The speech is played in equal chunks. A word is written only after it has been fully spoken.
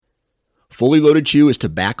Fully Loaded Chew is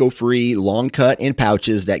tobacco-free, long cut in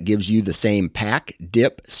pouches that gives you the same pack,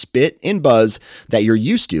 dip, spit, and buzz that you're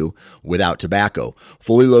used to without tobacco.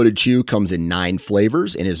 Fully Loaded Chew comes in 9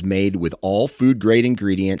 flavors and is made with all food-grade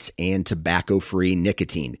ingredients and tobacco-free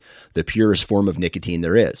nicotine, the purest form of nicotine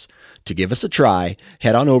there is. To give us a try,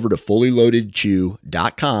 head on over to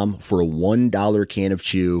fullyloadedchew.com for a $1 can of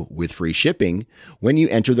chew with free shipping when you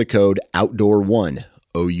enter the code OUTDOOR1.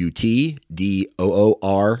 OUTDOOR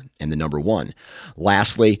and the number 1.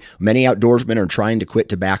 Lastly, many outdoorsmen are trying to quit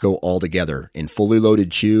tobacco altogether, and Fully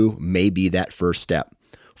Loaded Chew may be that first step.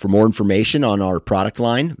 For more information on our product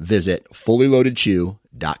line, visit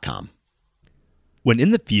fullyloadedchew.com. When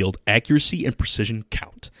in the field, accuracy and precision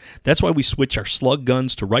count. That's why we switch our slug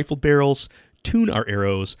guns to rifle barrels, tune our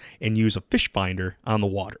arrows, and use a fish finder on the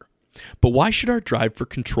water. But why should our drive for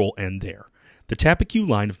control end there? The Tappecue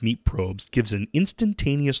line of meat probes gives an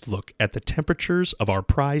instantaneous look at the temperatures of our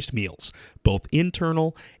prized meals, both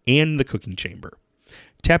internal and in the cooking chamber.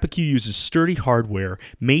 Tappecue uses sturdy hardware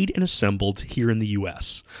made and assembled here in the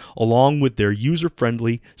U.S., along with their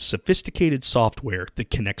user-friendly, sophisticated software that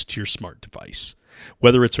connects to your smart device.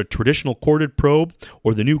 Whether it's a traditional corded probe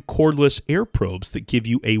or the new cordless air probes that give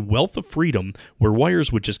you a wealth of freedom where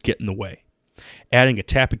wires would just get in the way. Adding a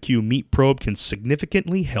Tappecue meat probe can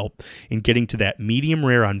significantly help in getting to that medium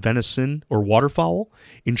rare on venison or waterfowl,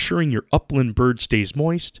 ensuring your upland bird stays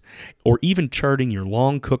moist, or even charting your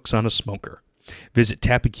long cooks on a smoker. Visit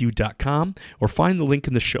Tappecue.com or find the link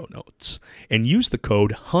in the show notes and use the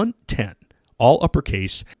code HUNT10, all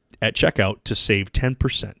uppercase, at checkout to save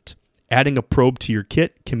 10%. Adding a probe to your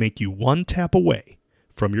kit can make you one tap away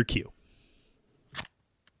from your cue.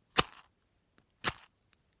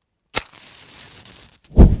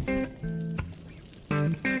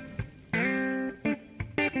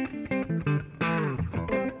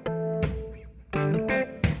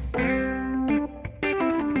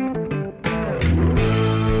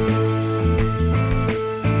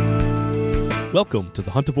 Welcome to the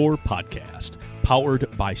Huntivore Podcast,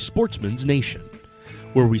 powered by Sportsman's Nation,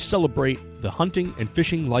 where we celebrate the hunting and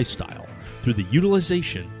fishing lifestyle through the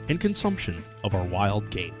utilization and consumption of our wild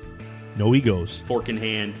game. No egos. Fork in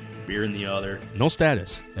hand, beer in the other. No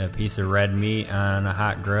status. A piece of red meat on a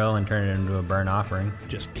hot grill and turn it into a burnt offering.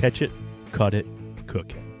 Just catch it, cut it,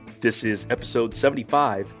 cook it. This is episode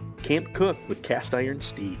 75, Camp Cook with Cast Iron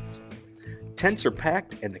Steve. Tents are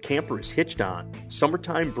packed and the camper is hitched on.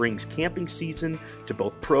 Summertime brings camping season to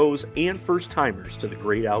both pros and first-timers to the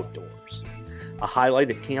great outdoors. A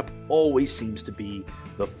highlight at camp always seems to be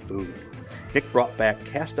the food. Nick brought back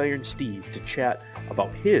Cast Iron Steve to chat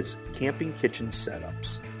about his camping kitchen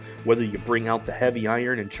setups. Whether you bring out the heavy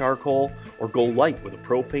iron and charcoal or go light with a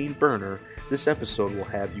propane burner, this episode will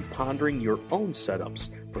have you pondering your own setups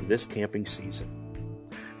for this camping season.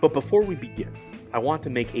 But before we begin, I want to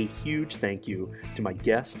make a huge thank you to my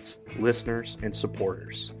guests, listeners, and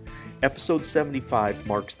supporters. Episode 75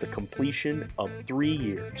 marks the completion of 3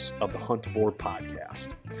 years of the Huntivore Podcast.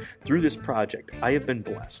 Through this project, I have been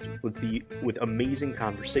blessed with amazing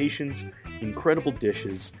conversations, incredible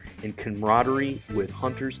dishes, and camaraderie with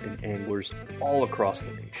hunters and anglers all across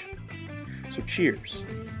the nation. So cheers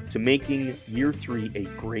to making year 3 a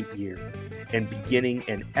great year and beginning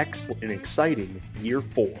an exciting year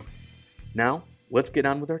 4. Now, let's get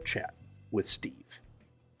on with our chat with Steve.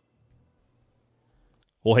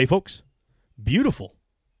 Well, hey, folks. Beautiful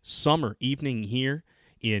summer evening here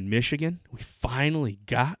in Michigan. We finally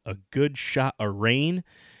got a good shot of rain,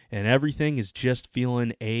 and everything is just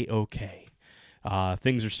feeling A-okay.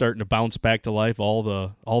 Things are starting to bounce back to life. All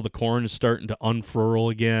the corn is starting to unfurl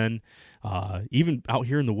again. Even out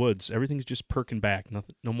here in the woods, everything's just perking back.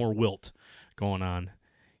 No more wilt going on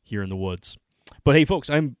here in the woods. But hey, folks,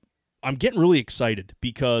 I'm getting really excited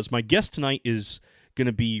because my guest tonight is going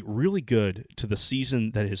to be really good to the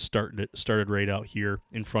season that has started right out here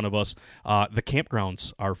in front of us. The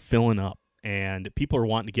campgrounds are filling up, and people are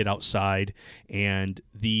wanting to get outside, and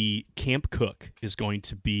the Camp Cook is going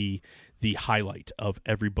to be the highlight of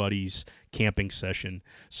everybody's camping session.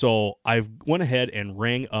 So I went ahead and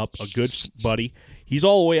rang up a good buddy. He's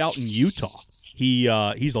all the way out in Utah.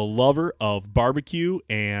 He's a lover of barbecue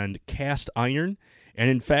and cast iron. And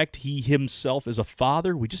in fact, he himself is a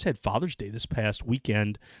father. We just had Father's Day this past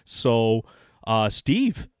weekend. So,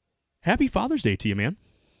 Steve, happy Father's Day to you, man.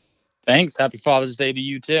 Thanks. Happy Father's Day to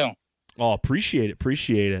you, too. Oh, appreciate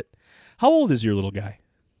it. How old is your little guy?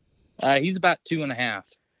 He's about 2.5.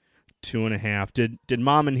 2.5. Did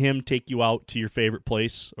Mom and him take you out to your favorite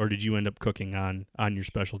place, or did you end up cooking on your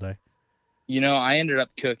special day? You know, I ended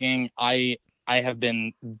up cooking. I have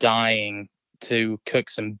been dying to cook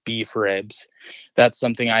some beef ribs. That's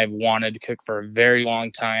something I've wanted to cook for a very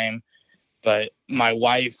long time, but my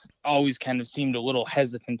wife always kind of seemed a little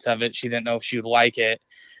hesitant of it. She didn't know if she would like it,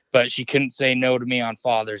 but she couldn't say no to me on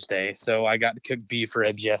Father's Day. So I got to cook beef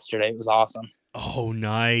ribs yesterday. It was awesome. Oh,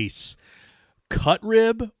 nice. Cut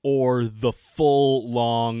rib or the full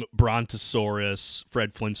long Brontosaurus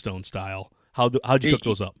Fred Flintstone style? How'd you cook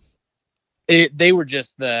those up? They were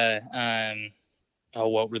just the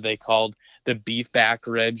what were they called? The beef back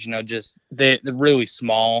ribs, just the really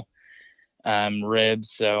small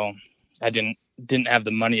ribs. So I didn't have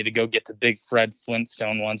the money to go get the big Fred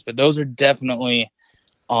Flintstone ones, but those are definitely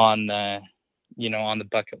on the on the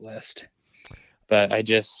bucket list. But I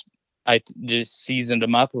just seasoned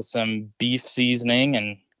them up with some beef seasoning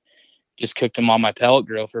and just cooked them on my pellet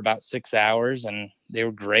grill for about 6 hours, and they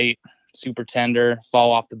were great. Super tender,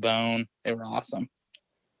 fall off the bone. They were awesome.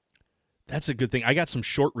 That's a good thing. I got some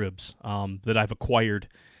short ribs that I've acquired.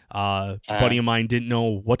 A buddy of mine didn't know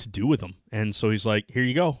what to do with them, and so he's like, "Here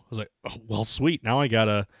you go." I was like, oh, "Well, sweet. Now I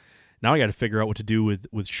gotta figure out what to do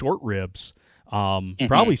with short ribs."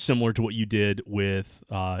 Probably similar to what you did with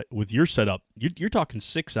your setup. You're talking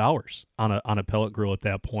 6 hours on a pellet grill at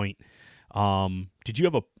that point. Did you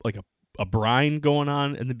have a brine going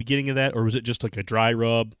on in the beginning of that, or was it just like a dry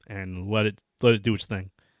rub and let it do its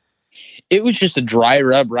thing? It was just a dry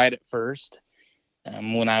rub right at first.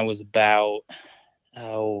 When I was about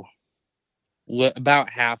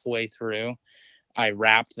halfway through, I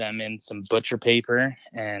wrapped them in some butcher paper,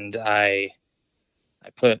 and I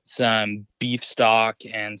put some beef stock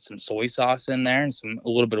and some soy sauce in there and a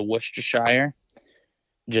little bit of Worcestershire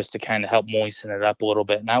just to kind of help moisten it up a little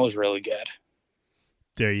bit. And that was really good.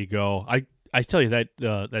 There you go. I tell you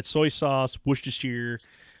that soy sauce, Worcestershire,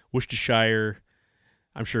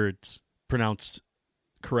 I'm sure it's pronounced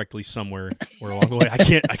correctly somewhere or along the way.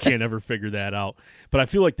 I can't ever figure that out. But I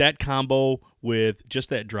feel like that combo with just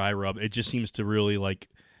that dry rub, it just seems to really like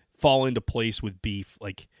fall into place with beef.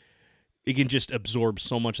 Like it can just absorb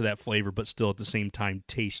so much of that flavor, but still at the same time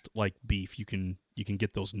taste like beef. You can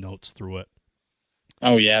get those notes through it.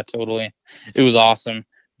 Oh yeah, totally. It was awesome.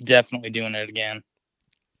 Definitely doing it again.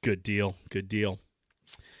 Good deal.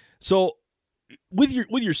 So with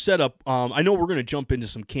your setup, I know we're going to jump into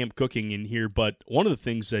some camp cooking in here, but one of the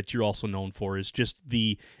things that you're also known for is just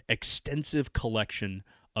the extensive collection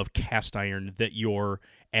of cast iron that you're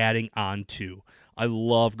adding onto. I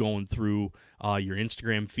love going through your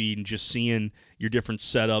Instagram feed and just seeing your different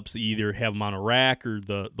setups. You either have them on a rack or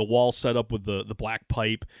the wall setup with the black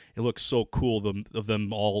pipe. It looks so cool of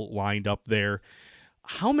them all lined up there.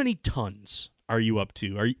 How many tons are you up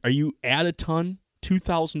to? Are you at a ton?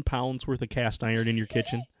 2,000 pounds worth of cast iron in your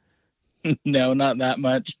kitchen? No, not that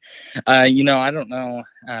much. I don't know.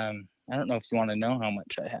 I don't know if you want to know how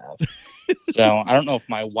much I have. So I don't know if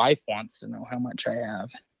my wife wants to know how much I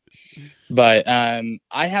have. But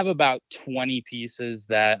I have about 20 pieces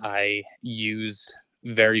that I use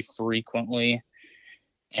very frequently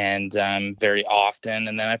and very often.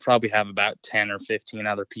 And then I probably have about 10 or 15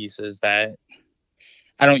 other pieces that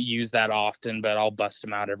I don't use that often, but I'll bust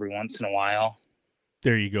them out every once in a while.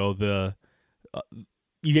 There you go.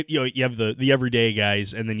 You have the everyday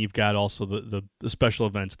guys, and then you've got also the special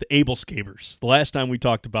events, the Able Scabers. The last time we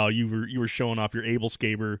talked about, you were showing off your Able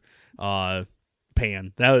Scaber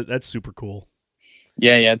pan. That's super cool.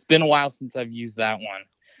 Yeah. It's been a while since I've used that one,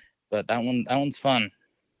 but that one's fun.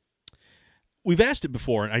 We've asked it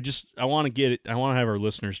before, and I want to get it. I want to have our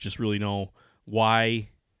listeners just really know why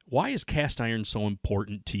is cast iron so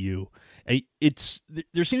important to you?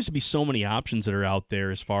 There seems to be so many options that are out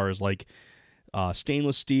there as far as like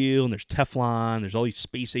stainless steel, and there's Teflon, there's all these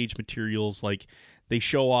space age materials. Like they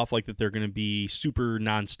show off like that they're going to be super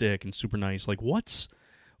nonstick and super nice. Like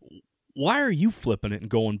why are you flipping it and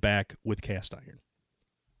going back with cast iron?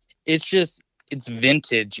 It's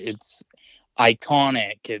vintage. It's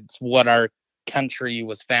iconic. It's what our country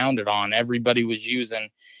was founded on. Everybody was using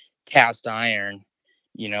cast iron,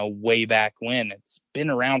 way back when. It's been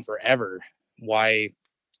around forever. Why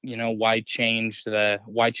change the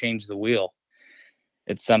wheel?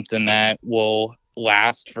 It's something that will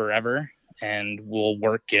last forever and will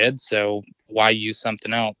work good. So why use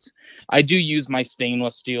something else? I do use my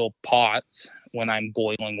stainless steel pots when I'm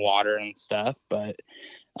boiling water and stuff, but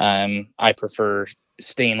I prefer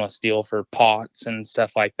stainless steel for pots and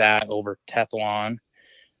stuff like that over Teflon.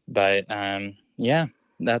 But yeah,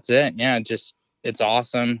 that's it. Yeah, it's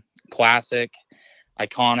awesome, classic,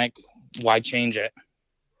 iconic. Why change it?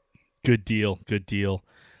 Good deal.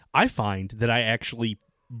 I find that I actually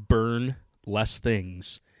burn less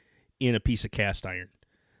things in a piece of cast iron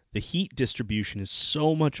the heat distribution is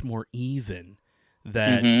so much more even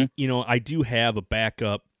that, I do have a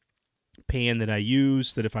backup pan that I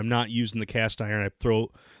use that if I'm not using the cast iron, I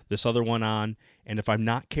throw this other one on. And if I'm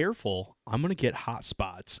not careful, I'm going to get hot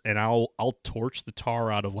spots, and I'll torch the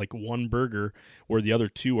tar out of like one burger where the other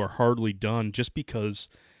two are hardly done just because,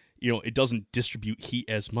 it doesn't distribute heat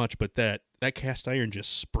as much, but that cast iron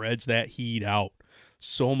just spreads that heat out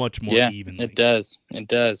so much more evenly. It does.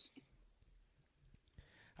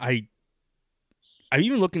 I'm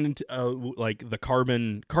even looking into like the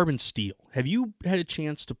carbon steel. Have you had a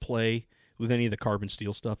chance to play with any of the carbon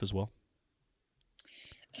steel stuff as well?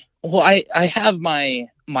 Well, I have my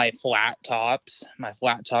flat top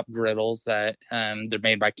griddles that they're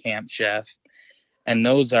made by Camp Chef, and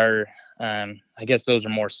those are I guess those are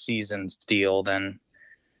more seasoned steel than,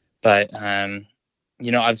 but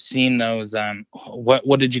I've seen those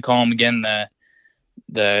what did you call them again,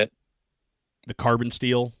 the carbon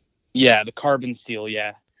steel? Yeah, the carbon steel,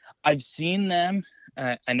 yeah. I've seen them.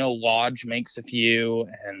 I know Lodge makes a few,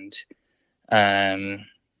 and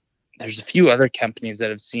there's a few other companies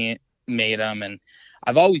that have made them, and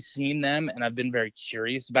I've always seen them, and I've been very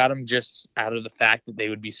curious about them just out of the fact that they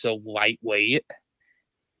would be so lightweight.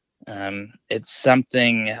 It's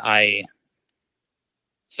something I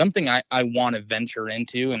want to venture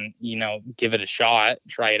into and, give it a shot,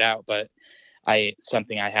 try it out, but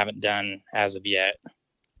something I haven't done as of yet.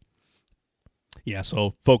 Yeah,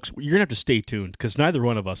 so folks, you're gonna have to stay tuned because neither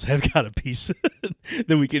one of us have got a piece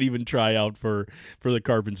that we could even try out for the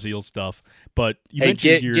carbon steel stuff. But you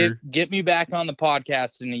mentioned get me back on the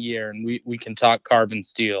podcast in a year, and we can talk carbon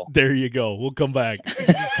steel. There you go. We'll come back.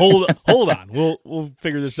 hold on. We'll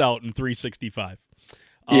figure this out in 365.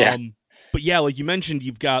 Yeah. But yeah, like you mentioned,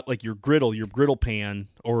 you've got like your griddle pan,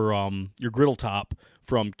 or your griddle top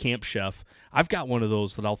from Camp Chef. I've got one of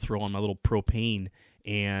those that I'll throw on my little propane.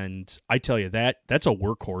 And I tell you, that's a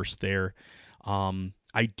workhorse there.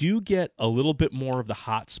 I do get a little bit more of the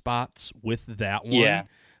hot spots with that one. Yeah,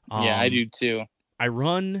 I do too. I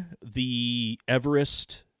run the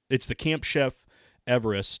Everest. It's the Camp Chef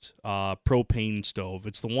Everest propane stove.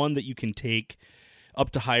 It's the one that you can take up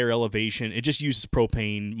to higher elevation. It just uses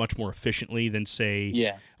propane much more efficiently than, say,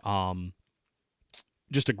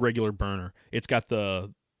 just a regular burner. It's got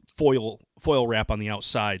the foil wrap on the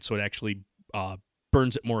outside, so it actually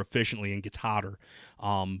burns it more efficiently and gets hotter.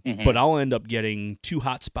 But I'll end up getting 2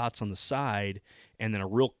 hot spots on the side and then a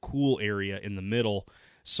real cool area in the middle.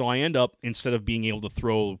 So I end up, instead of being able to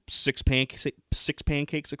throw 6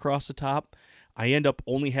 pancakes across the top, I end up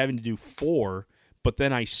only having to do 4, but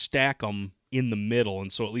then I stack them in the middle.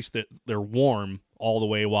 And so at least they're warm all the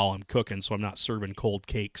way while I'm cooking, so I'm not serving cold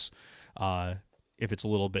cakes if it's a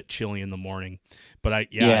little bit chilly in the morning. But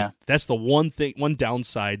that's the one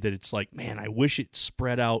downside that it's like, man, I wish it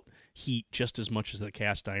spread out heat just as much as the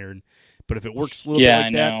cast iron. But if it works a little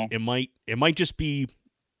bit like that, it might just be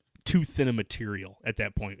too thin a material at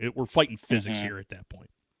that point. We're fighting physics here at that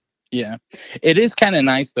point. Yeah, it is kind of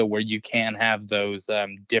nice though, where you can have those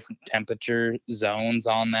different temperature zones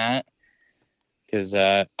on that. Because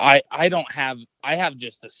I have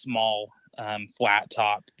just a small flat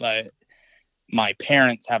top, but my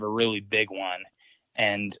parents have a really big one,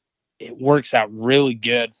 and it works out really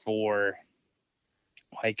good for,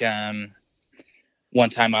 like, one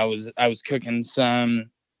time I was cooking some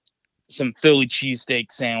Philly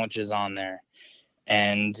cheesesteak sandwiches on there,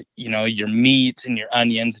 and your meat and your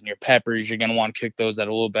onions and your peppers, you're going to want to cook those at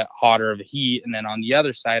a little bit hotter of a heat. And then on the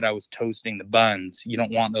other side, I was toasting the buns. You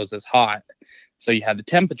don't want those as hot, so you had the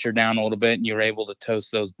temperature down a little bit, and you were able to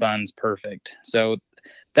toast those buns perfect. So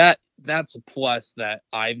that's a plus that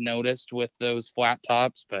I've noticed with those flat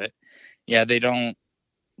tops. But yeah, they don't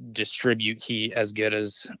distribute heat as good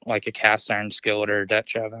as like a cast iron skillet or a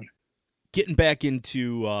Dutch oven. Getting back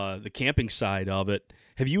into the camping side of it,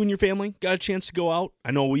 have you and your family got a chance to go out? I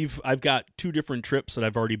know I've got 2 different trips that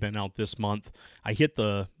I've already been out this month. I hit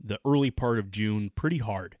the early part of June pretty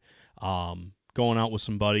hard, going out with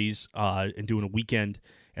some buddies and doing a weekend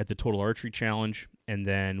at the Total Archery Challenge, and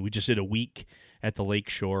then we just did a week at the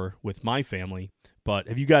Lakeshore with my family. But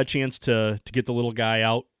have you got a chance to get the little guy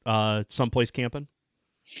out someplace camping?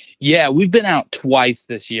 Yeah, we've been out twice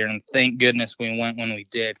this year, and thank goodness we went when we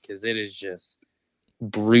did, because it is just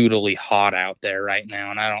brutally hot out there right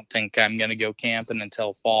now, and I don't think I'm gonna go camping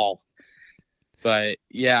until fall. But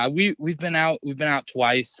yeah, we've been out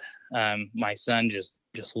twice. My son just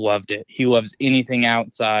loved it. He loves anything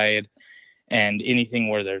outside and anything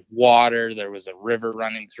where there's water. There was a river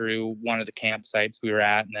running through one of the campsites we were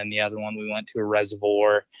at, and then the other one we went to a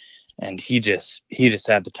reservoir, and he just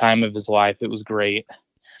had the time of his life. It was great.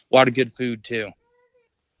 A lot of good food too.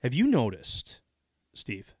 Have you noticed,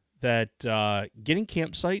 Steve, that getting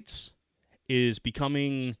campsites is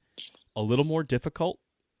becoming a little more difficult?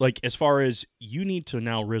 Like, as far as you need to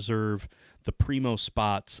now reserve the primo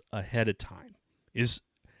spots ahead of time.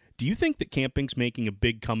 Do you think that camping's making a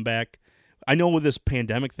big comeback? I know with this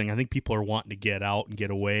pandemic thing, I think people are wanting to get out and get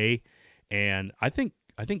away, and I think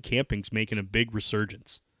camping's making a big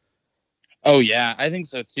resurgence. Oh yeah, I think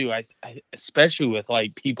so too. I especially with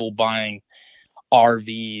like people buying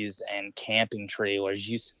RVs and camping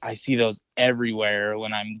trailers. I see those everywhere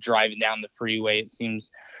when I'm driving down the freeway. It seems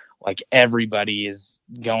like everybody is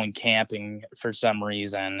going camping for some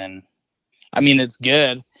reason, and I mean it's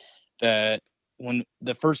good. When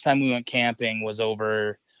the first time we went camping was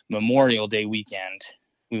over Memorial Day weekend.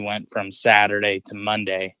 We went from Saturday to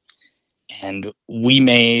Monday, and we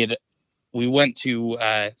went to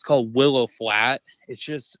it's called Willow Flat. It's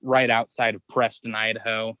just right outside of Preston,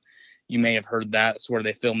 Idaho. You may have heard that. It's where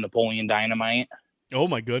they filmed Napoleon Dynamite. Oh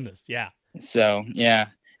my goodness, yeah. So yeah,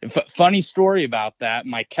 funny story about that.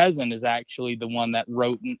 My cousin is actually the one that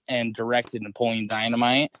wrote and directed Napoleon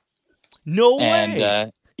Dynamite. No way.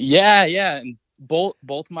 And yeah, and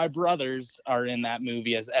both my brothers are in that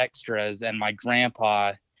movie as extras, and my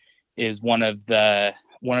grandpa is one of the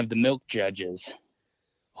milk judges.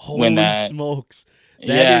 Holy smokes!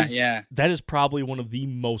 That is probably one of the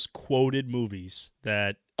most quoted movies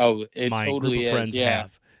that my totally group of friends have.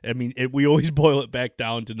 I mean, we always boil it back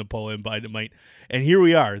down to Napoleon Dynamite, and here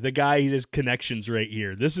we are. The guy has connections right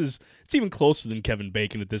here. It's even closer than Kevin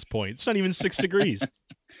Bacon at this point. It's not even 6 degrees.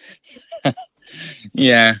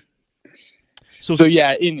 Yeah. So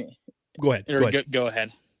yeah, go ahead. Go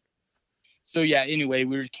ahead. So yeah, anyway,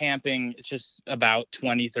 we were camping. It's just about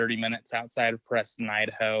 20-30 minutes outside of Preston,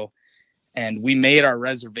 Idaho, and we made our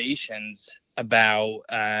reservations about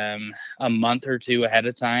a month or two ahead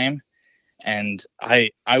of time. And I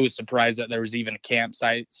was surprised that there was even a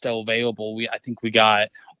campsite still available. I think we got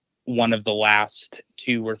one of the last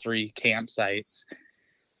 2 or 3 campsites,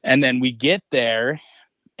 and then we get there,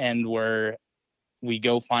 and we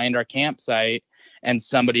go find our campsite, and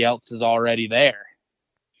somebody else is already there.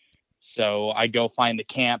 So I go find the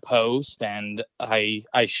camp host, and I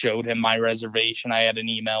showed him my reservation. I had an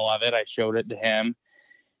email of it. I showed it to him,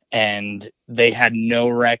 and they had no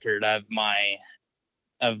record of me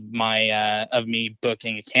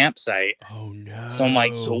booking a campsite. Oh no. So I'm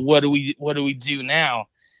like, so what do we do now?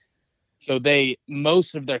 So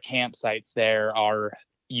most of their campsites there are,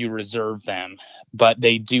 you reserve them, but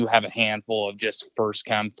they do have a handful of just first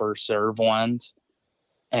come first serve ones.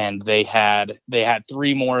 And they had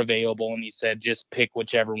 3 more available, and he said just pick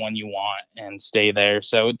whichever one you want and stay there.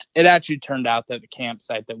 So it actually turned out that the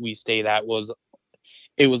campsite that we stayed at was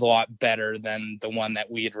a lot better than the one that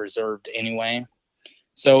we had reserved anyway.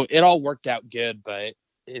 So it all worked out good, but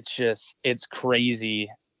it's crazy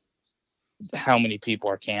how many people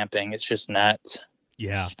are camping. It's just nuts.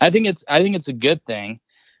 Yeah. I think it's a good thing.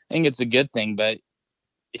 But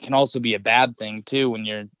it can also be a bad thing too when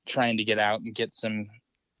you're trying to get out and get some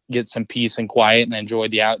peace and quiet and enjoy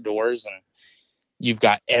the outdoors, and you've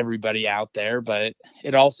got everybody out there. But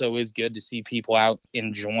it also is good to see people out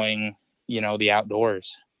enjoying, the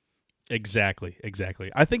outdoors. Exactly.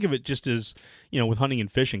 I think of it just as, with hunting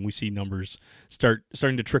and fishing, we see numbers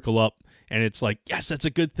starting to trickle up, and it's like, yes, that's a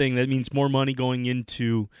good thing. That means more money going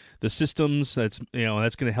into the systems. That's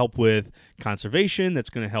going to help with conservation. That's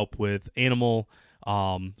going to help with animal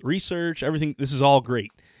research. Everything. This is all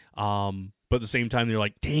great. But at the same time, they're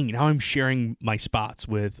like, dang, now I'm sharing my spots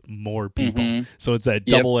with more people. Mm-hmm. So it's that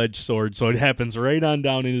double-edged sword. So it happens right on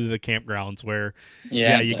down into the campgrounds where,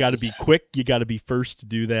 you got to be quick. You got to be first to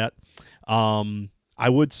do that. I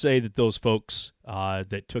would say that those folks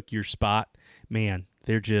that took your spot, man,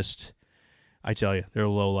 they're just, I tell you, they're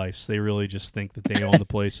low lifes. They really just think that they own the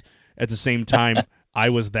place. At the same time, I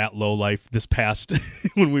was that low life this past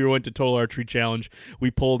when we went to Total Archery Challenge. We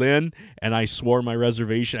pulled in, and I swore my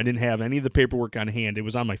reservation. I didn't have any of the paperwork on hand. It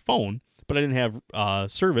was on my phone, but I didn't have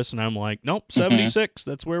service. And I'm like, nope, 76.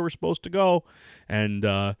 That's where we're supposed to go. And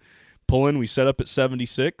pull in. We set up at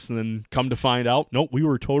 76, and then come to find out, nope, we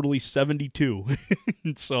were totally 72.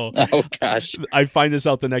 So, oh gosh, I find this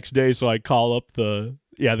out the next day. So I call up the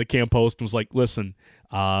camp host and was like, listen,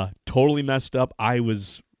 totally messed up. I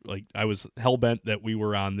was hell-bent that we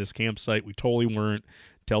were on this campsite. We totally weren't.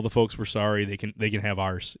 Tell the folks we're sorry. They can have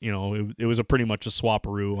ours. It was pretty much a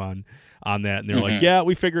swapperoo on that. And they're like, yeah,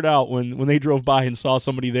 we figured out when they drove by and saw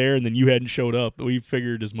somebody there and then you hadn't showed up. We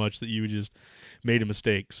figured as much that you just made a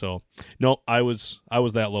mistake. So, no, I was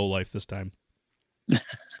that low life this time.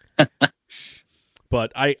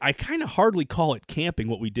 But I kind of hardly call it camping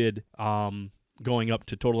what we did going up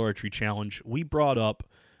to Total Archery Challenge, we brought up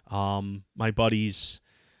my buddy's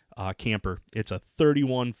camper. It's a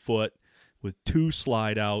 31-foot with 2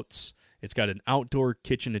 slide outs. It's got an outdoor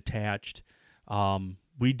kitchen attached.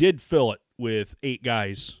 We did fill it with 8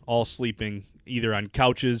 guys all sleeping either on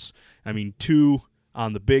couches, 2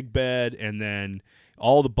 on the big bed, and then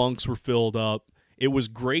all the bunks were filled up. It was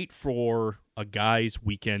great for a guy's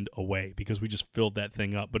weekend away because we just filled that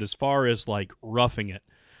thing up. But as far as like roughing it,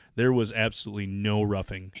 there was absolutely no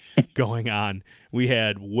roughing going on. We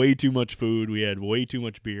had way too much food, we had way too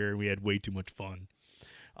much beer, we had way too much fun.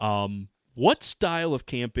 What style of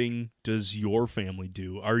camping does your family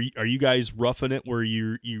do? Are you guys roughing it where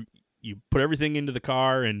you put everything into the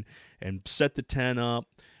car and set the tent up,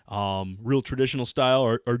 real traditional style,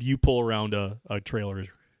 or do you pull around a trailer?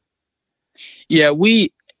 Yeah,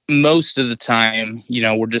 we most of the time,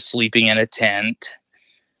 we're just sleeping in a tent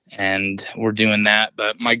and we're doing that.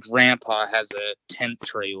 But my grandpa has a tent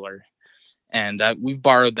trailer, and we've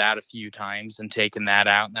borrowed that a few times and taken that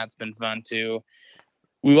out, and that's been fun too.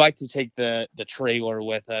 We like to take the trailer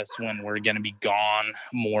with us when we're going to be gone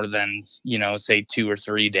more than, say 2 or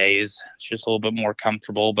 3 days. It's just a little bit more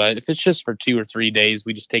comfortable. But if it's just for 2 or 3 days,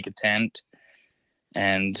 we just take a tent,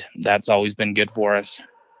 and that's always been good for us.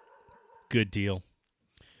 Good deal.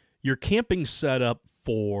 Your camping setup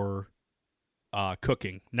for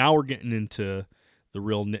cooking. Now we're getting into the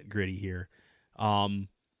real nitty-gritty here.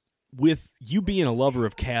 With you being a lover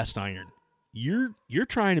of cast iron, you're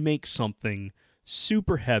trying to make something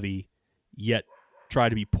super heavy yet try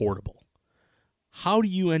to be portable. How do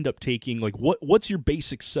you end up taking, like, what's your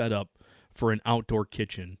basic setup for an outdoor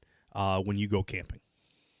kitchen when you go camping?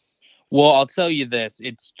 Well, I'll tell you this,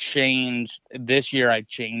 it's changed this year. I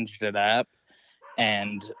changed it up,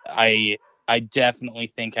 and I definitely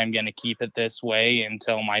think I'm going to keep it this way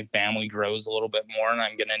until my family grows a little bit more and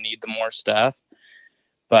I'm going to need the more stuff.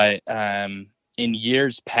 But in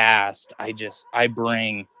years past, I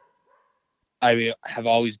have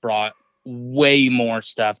always brought way more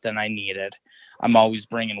stuff than I needed. I'm always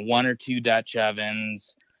bringing 1 or 2 Dutch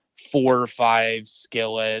ovens, 4 or 5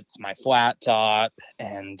 skillets, my flat top,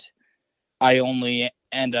 and I only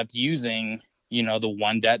end up using, the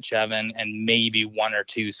 1 Dutch oven and maybe 1 or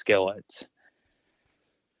 2 skillets.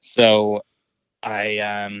 So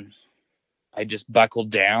I just buckled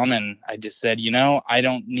down and I just said, I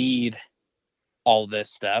don't need all this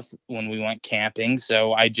stuff when we went camping.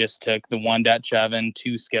 So I just took the 1 Dutch oven,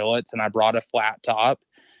 2 skillets, and I brought a flat top,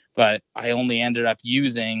 but I only ended up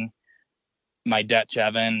using my Dutch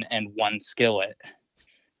oven and 1 skillet.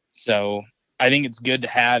 So I think it's good to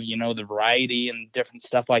have, the variety and different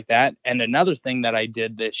stuff like that. And another thing that I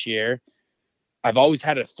did this year, I've always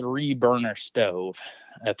had a 3-burner stove,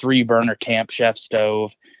 a 3-burner Camp Chef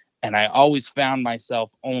stove. And I always found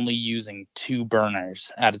myself only using 2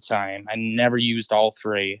 burners at a time. I never used all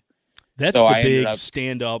 3. That's so the big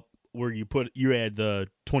stand up where you add the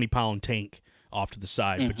 20-pound tank off to the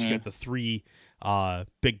side, but you got the 3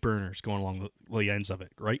 big burners going along the ends of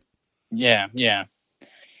it, right? Yeah.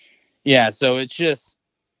 So it's just,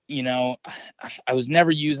 I was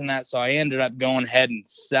never using that, so I ended up going ahead and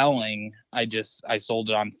selling. I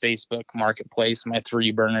sold it on Facebook Marketplace, my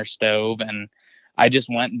 3-burner stove, and I just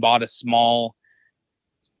went and bought a small,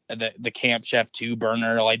 the Camp Chef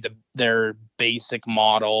 2-burner, like their basic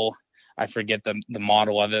model. I forget the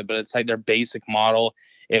model of it, but it's like their basic model.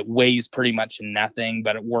 It weighs pretty much nothing,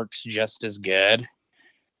 but it works just as good.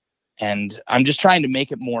 And I'm just trying to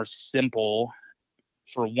make it more simple.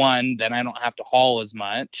 For one, then I don't have to haul as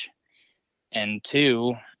much. And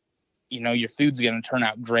 2, your food's going to turn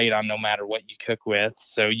out great on no matter what you cook with.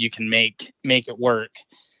 So you can make it work.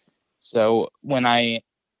 So when I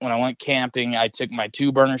went camping, I took my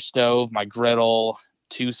 2-burner stove, my griddle,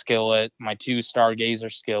 2 skillet, my 2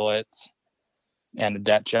 Stargazer skillets, and a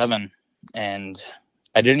Dutch oven. And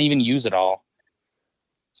I didn't even use it all.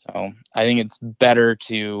 So I think it's better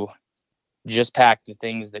to just pack the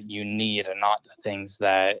things that you need and not the things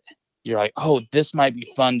that you're like, oh, this might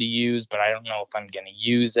be fun to use, but I don't know if I'm going to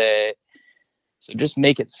use it. So just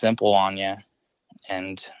make it simple on you.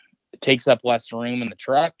 And it takes up less room in the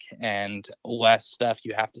truck and less stuff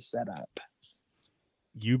you have to set up.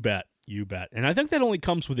 You bet. And I think that only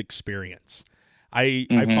comes with experience. I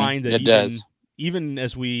find that even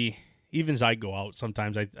as I go out,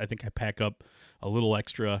 sometimes I think I pack up a little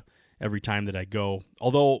extra every time that I go.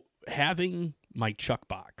 Although having my chuck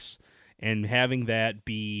box and having that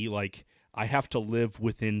be like, I have to live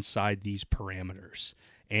inside these parameters.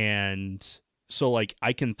 And so like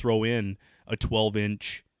I can throw in a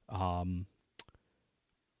 12-inch a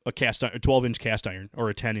 12-inch cast iron or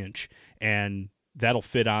a 10-inch, and that'll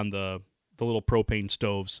fit on the little propane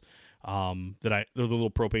stoves the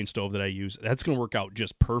little propane stove that I use. That's going to work out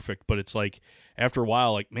just perfect. But it's like after a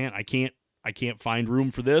while, like, man, I can't find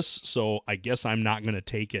room for this, so I guess I'm not going to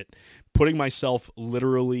take it. Putting myself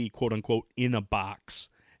literally, quote unquote, in a box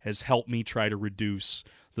has helped me try to reduce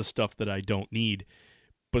the stuff that I don't need.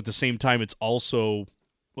 But at the same time, it's also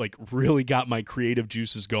like really got my creative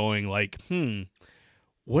juices going. Like,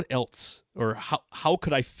 what else? Or how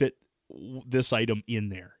could I fit this item in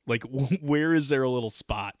there? Like, where is there a little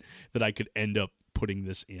spot that I could end up putting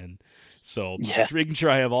this in? So making sure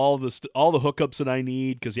I have all the hookups that I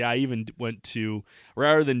need. Because I even went to,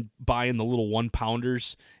 rather than buying the little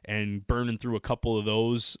 1-pounders and burning through a couple of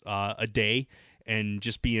those a day and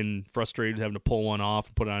just being frustrated having to pull one off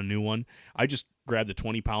and put on a new one, I just grabbed the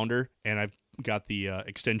 20-pounder and I've got the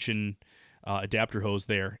extension adapter hose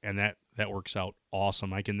there, and that works out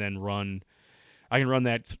awesome. I can run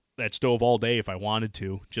that stove all day if I wanted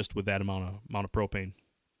to, just with that amount of propane.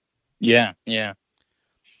 Yeah.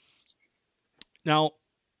 Now,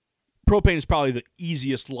 propane is probably the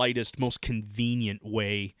easiest, lightest, most convenient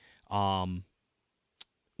way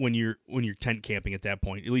when you're tent camping at that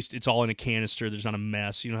point. At least it's all in a canister. There's not a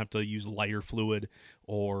mess. You don't have to use lighter fluid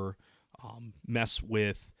or mess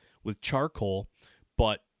with charcoal.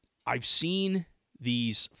 But I've seen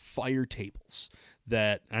these fire tables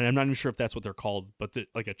that, and I'm not even sure if that's what they're called, but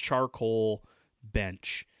like a charcoal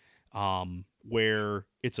bench where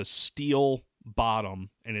it's a steel bottom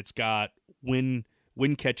and it's got wind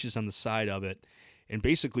catches on the side of it, and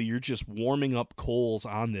basically you're just warming up coals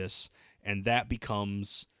on this, and that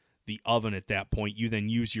becomes the oven at that point. You then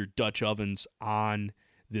use your Dutch ovens on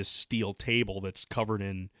this steel table that's covered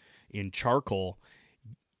in charcoal.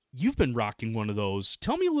 You've been rocking one of those.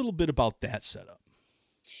 Tell me a little bit about that setup.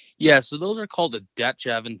 Yeah, so those are called a Dutch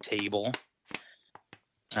oven table.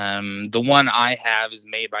 The one I have is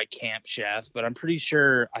made by Camp Chef, but I'm pretty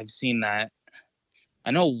sure I've seen that. I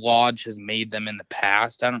know Lodge has made them in the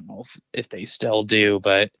past. I don't know if they still do,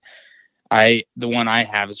 but the one I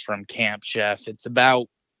have is from Camp Chef. It's about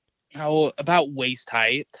waist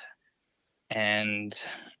height, and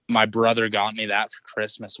my brother got me that for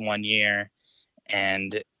Christmas one year,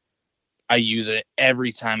 and I use it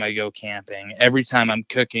every time I go camping. Every time I'm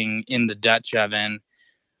cooking in the Dutch oven.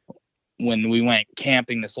 When we went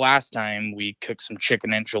camping this last time, we cooked some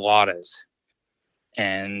chicken enchiladas,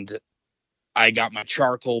 and I got my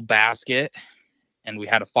charcoal basket, and we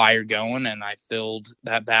had a fire going, and I filled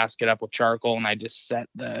that basket up with charcoal, and I just set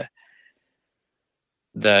the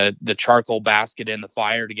charcoal basket in the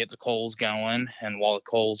fire to get the coals going. And while the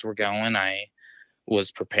coals were going, I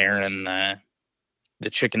was preparing the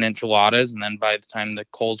chicken enchiladas, and then by the time the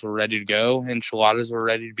coals were ready to go, enchiladas were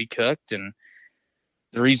ready to be cooked. And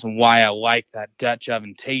the reason why I like that Dutch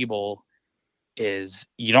oven table is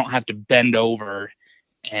you don't have to bend over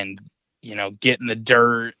and, get in the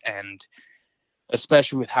dirt, and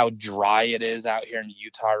especially with how dry it is out here in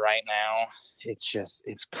Utah right now,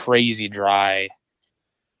 it's crazy dry.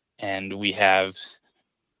 And I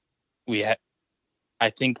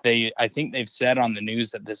think they've said on the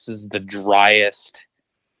news that this is the driest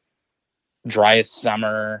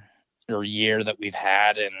summer or year that we've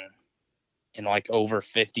had in like over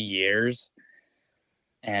 50 years.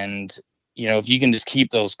 And, if you can just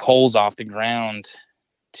keep those coals off the ground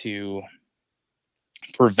to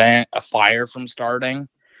prevent a fire from starting,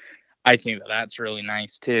 I think that's really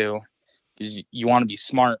nice too. Because you want to be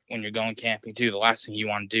smart when you're going camping too. The last thing you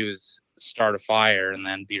want to do is start a fire and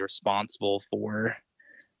then be responsible for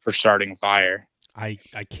starting a fire. I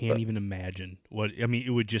can't even imagine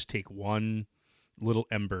it would just take one little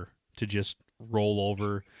ember to just roll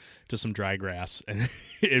over to some dry grass and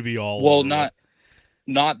it'd be all well over.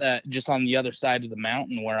 Not that, just on the other side of the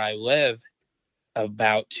mountain where I live,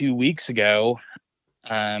 about 2 weeks ago,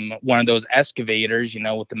 one of those excavators,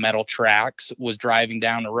 with the metal tracks, was driving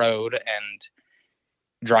down the road and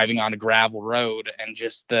driving on a gravel road, and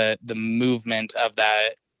just the movement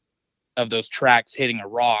of those tracks hitting a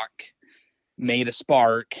rock made a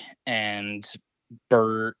spark and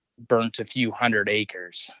burnt a few hundred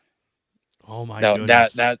acres. Oh my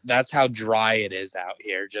goodness. That's how dry it is out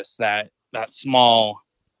here. Just that small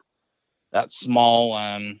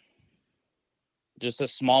just a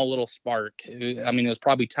small little spark. I mean, it was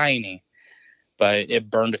probably tiny, but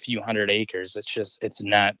it burned a few hundred acres. It's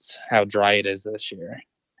nuts how dry it is this year.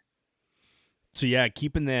 So yeah,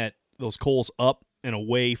 keeping those coals up and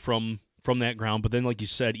away from that ground, but then like you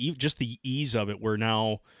said, just the ease of it, where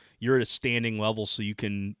now you're at a standing level, so you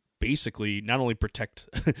can basically not only protect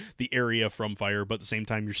the area from fire, but at the same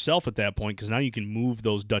time yourself at that point, because now you can move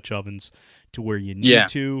those Dutch ovens to where you need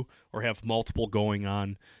to, or have multiple going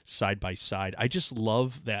on side by side. I just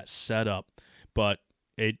love that setup, but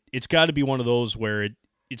it's got to be one of those where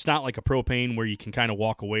it's not like a propane where you can kind of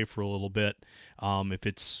walk away for a little bit. If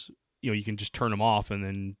it's, you can just turn them off and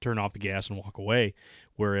then turn off the gas and walk away.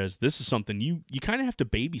 Whereas this is something you kind of have to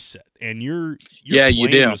babysit, and you're playing you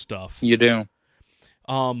do. with stuff. You do.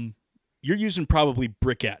 You're using probably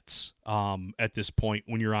briquettes at this point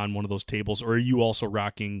when you're on one of those tables, or are you also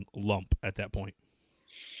rocking lump at that point?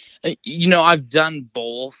 I've done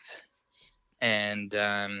both, and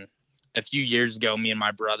a few years ago, me and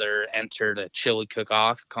my brother entered a chili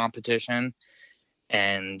cook-off competition,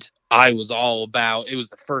 and I was all about, it was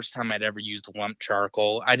the first time I'd ever used lump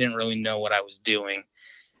charcoal. I didn't really know what I was doing,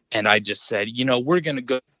 and I just said, we're going to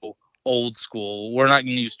go old school. We're not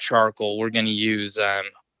going to use charcoal. We're going to use,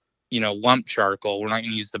 lump charcoal. We're not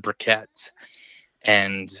going to use the briquettes.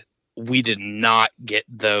 And we did not get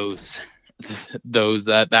that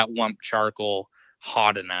lump charcoal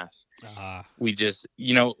hot enough. We just,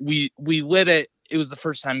 we lit it. It was the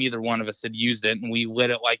first time either one of us had used it, and we lit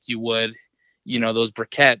it like you would, those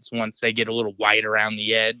briquettes. Once they get a little white around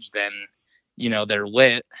the edge, then, they're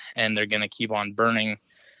lit and they're going to keep on burning.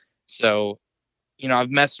 So,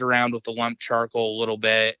 I've messed around with the lump charcoal a little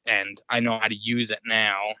bit, and I know how to use it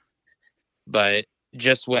now, but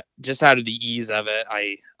just out of the ease of it,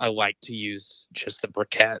 I like to use just the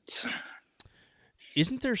briquettes.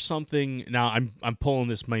 Isn't there something, now I'm pulling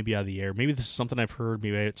this maybe out of the air, maybe this is something I've heard,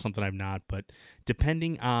 maybe it's something I've not, but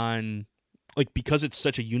depending on, like, because it's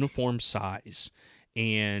such a uniform size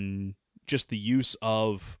and just the use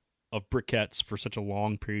of briquettes for such a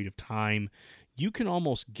long period of time, you can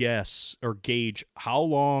almost guess or gauge how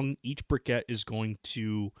long each briquette is going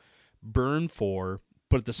to burn for,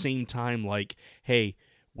 but at the same time, like, hey,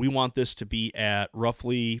 we want this to be at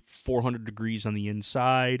roughly 400 degrees on the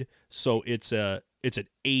inside, so it's an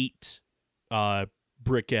 8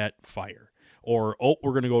 briquette fire. Or,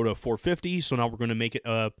 we're going to go to 450, so now we're going to make it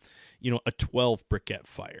a 12 briquette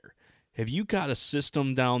fire. Have you got a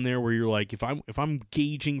system down there where you're like, if I'm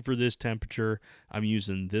gauging for this temperature, I'm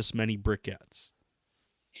using this many briquettes?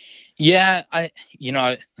 Yeah, it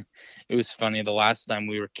was funny. The last time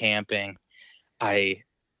we were camping,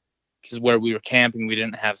 because where we were camping, we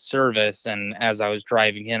didn't have service. And as I was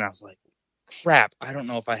driving in, I was like, crap, I don't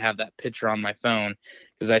know if I have that picture on my phone,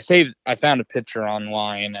 because I found a picture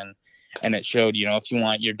online, and it showed, if you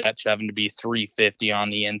want your Dutch oven to be 350 on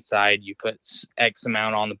the inside, you put X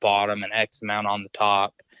amount on the bottom and X amount on the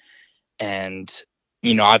top. And,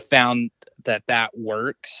 I found that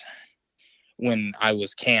works. When I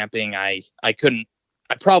was camping, I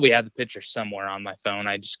probably had the picture somewhere on my phone.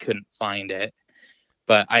 I just couldn't find it.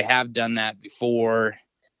 But I have done that before.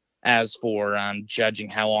 As for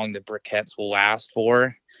judging how long the briquettes will last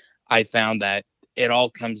for, I found that it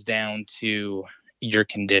all comes down to your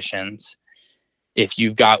conditions. If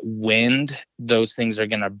you've got wind, those things are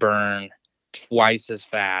going to burn twice as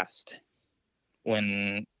fast.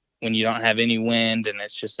 When you don't have any wind and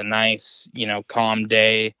it's just a nice, calm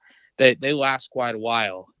day, they last quite a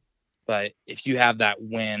while. But if you have that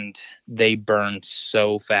wind, they burn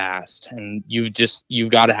so fast, and you've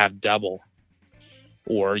got to have double,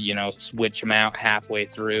 or, switch them out halfway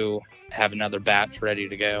through, have another batch ready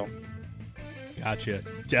to go. Gotcha.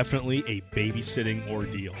 Definitely a babysitting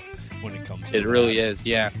ordeal when it comes to it. Really is.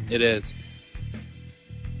 Yeah, it is.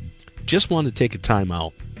 Just wanted to take a time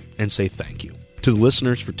out and say thank you to the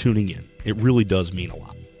listeners for tuning in. It really does mean a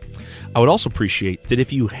lot. I would also appreciate that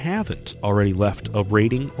if you haven't already left a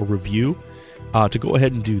rating or review, to go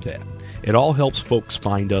ahead and do that. It all helps folks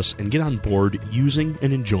find us and get on board using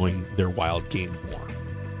and enjoying their wild game more.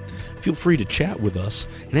 Feel free to chat with us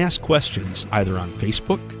and ask questions either on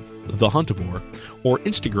Facebook, The Huntivore, or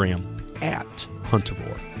Instagram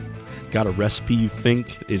 @Huntivore. Got a recipe you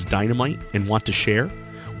think is dynamite and want to share?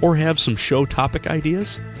 Or have some show topic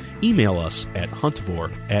ideas? Email us at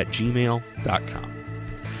huntivore@gmail.com.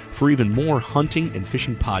 For even more hunting and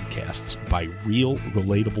fishing podcasts by real,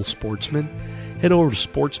 relatable sportsmen, head over to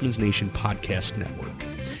Sportsman's Nation Podcast Network,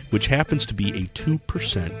 which happens to be a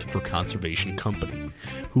 2% for Conservation Company,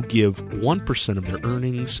 who give 1% of their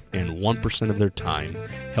earnings and 1% of their time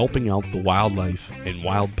helping out the wildlife and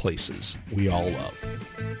wild places we all love.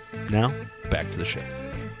 Now, back to the show.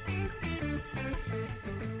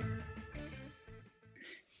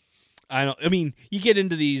 You get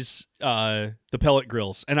into these the pellet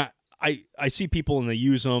grills, and I see people and they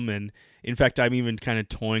use them, and in fact, I'm even kind of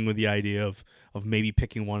toying with the idea of maybe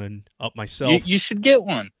picking one up myself. You should get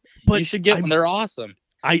one. But you should get one. They're awesome.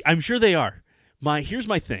 I'm sure they are. Here's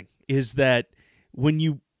my thing is that when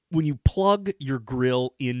you plug your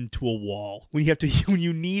grill into a wall, when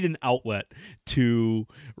you need an outlet to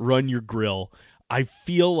run your grill, I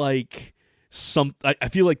feel like I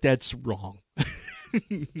feel like that's wrong.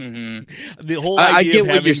 Mm-hmm. The whole I idea get of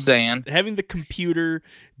what you're saying. having the computer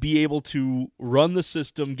be able to run the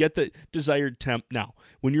system, get the desired temp. Now,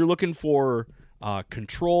 when you're looking for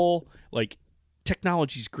control, like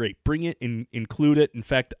technology's great. Bring it and include it. In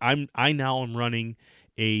fact, I now am running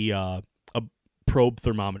a probe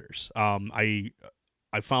thermometers. I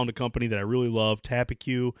found a company that I really love,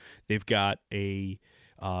 Tapiq. They've got a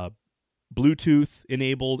Bluetooth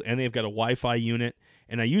enabled, and they've got a Wi-Fi unit.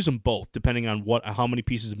 And I use them both depending on how many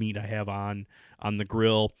pieces of meat I have on the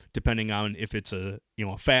grill, depending on if it's a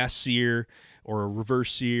fast sear or a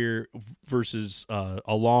reverse sear versus a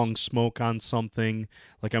long smoke on something.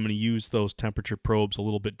 Like I'm going to use those temperature probes a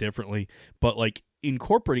little bit differently. But like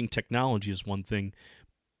incorporating technology is one thing,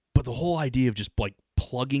 but the whole idea of just like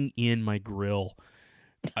plugging in my grill,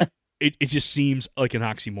 it just seems like an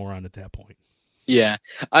oxymoron at that point. Yeah,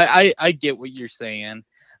 I get what you're saying.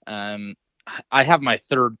 I have my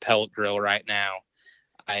third pellet grill right now.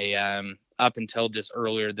 I up until just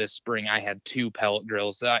earlier this spring, I had 2 pellet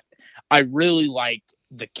grills. I really liked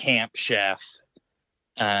the Camp Chef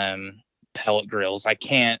pellet grills. I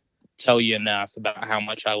can't tell you enough about how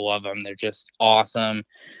much I love them. They're just awesome,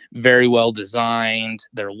 very well designed.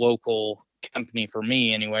 They're local company for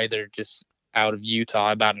me anyway. They're just out of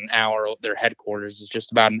Utah, about an hour. Their headquarters is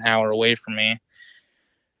just about an hour away from me.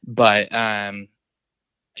 But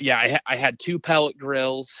yeah, I had 2 pellet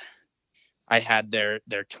grills. I had their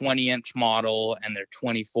 20-inch model and their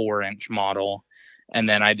 24-inch model. And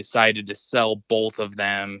then I decided to sell both of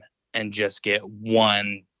them and just get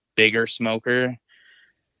one bigger smoker.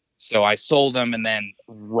 So I sold them, and then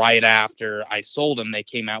right after I sold them, they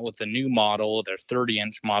came out with a new model, their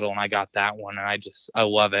 30-inch model, and I got that one, and I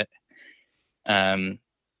love it.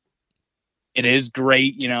 It is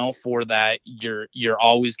great, for that you're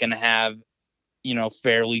always going to have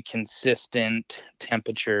fairly consistent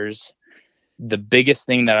temperatures. The biggest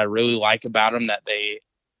thing that I really like about them that they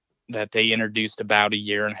introduced about a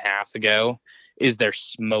year and a half ago is their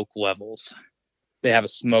smoke levels. They have a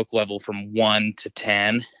smoke level from 1 to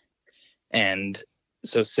 10. And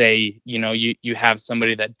so say, you have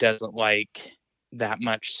somebody that doesn't like that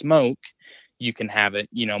much smoke, you can have it,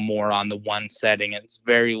 more on the 1 setting. It's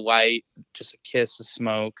very light, just a kiss of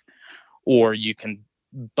smoke, or you can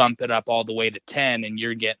bump it up all the way to 10 and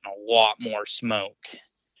you're getting a lot more smoke.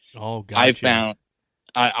 Oh, gotcha.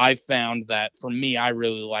 I found that for me, I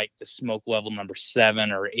really like the smoke level number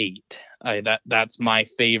 7 or 8. That's my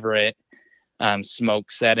favorite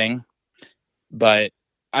smoke setting. But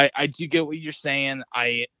I do get what you're saying.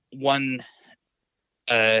 I won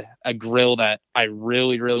a grill that I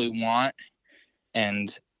really, really want.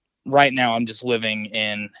 And right now me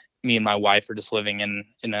and my wife are just living in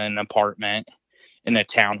an apartment, in a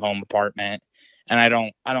townhome apartment. And I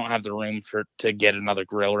don't have the room to get another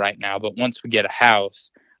grill right now. But once we get a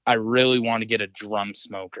house, I really want to get a drum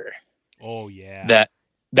smoker. Oh yeah.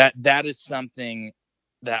 That is something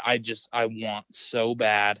that I want so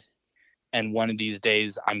bad. And one of these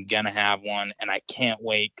days I'm going to have one, and I can't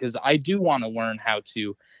wait, because I do want to learn how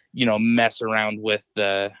to, mess around with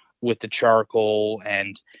the charcoal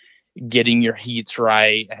and getting your heats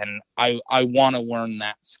right. And I want to learn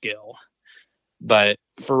that skill. But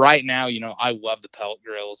for right now, I love the pellet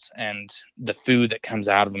grills, and the food that comes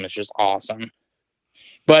out of them is just awesome.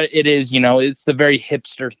 But it is, it's the very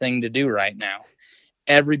hipster thing to do right now.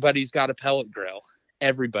 Everybody's got a pellet grill.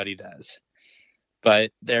 Everybody does.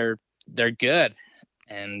 But they're good,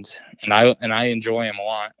 and I enjoy them a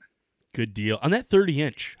lot. Good deal. On that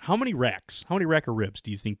 30-inch, how many rack of ribs do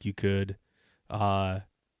you think you could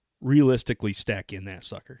realistically stack in that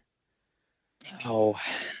sucker? Oh,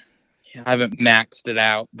 yeah, I haven't maxed it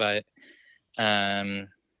out, but I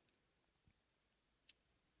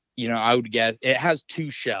would guess it has 2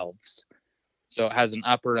 shelves, so it has an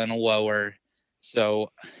upper and a lower.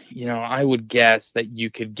 So I would guess that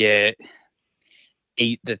you could get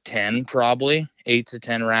 8 to 10, probably 8 to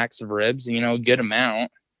 10 racks of ribs, a good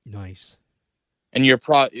amount. Nice. And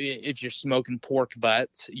if you're smoking pork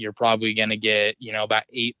butts, you're probably going to get, about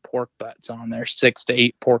 8 pork butts on there, 6 to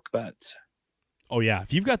 8 pork butts. Oh yeah.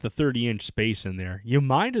 If you've got the 30-inch space in there, you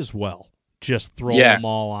might as well just throw them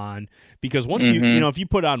all on, because once you if you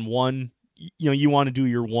put on one, you want to do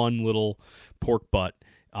your one little pork butt,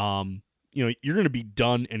 you're going to be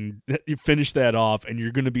done and you finish that off, and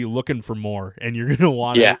you're going to be looking for more, and you're going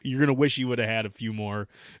to you're going to wish you would have had a few more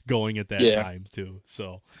going at that time too.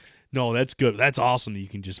 So No, that's good. That's awesome that you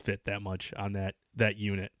can just fit that much on that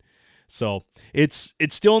unit. So it's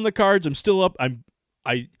still in the cards. I'm still up.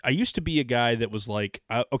 I used to be a guy that was like,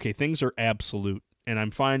 okay, things are absolute. And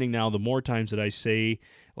I'm finding now the more times that I say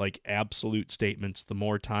like absolute statements, the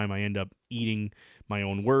more time I end up eating my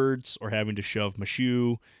own words or having to shove my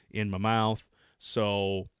shoe in my mouth.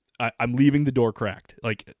 So I'm leaving the door cracked.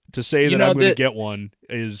 Like to say that I'm going to get one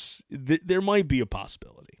is there might be a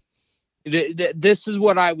possibility. This is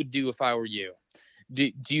what I would do if I were you.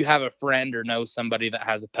 Do you have a friend or know somebody that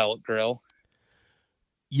has a pellet grill?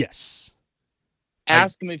 Yes.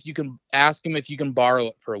 Ask him if you can borrow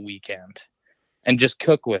it for a weekend and just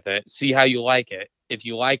cook with it. See how you like it. If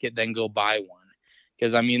you like it, then go buy one.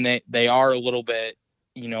 Because I mean, they are a little bit,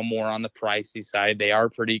 more on the pricey side. They are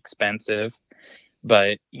pretty expensive,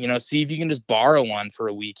 but see if you can just borrow one for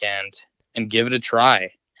a weekend and give it a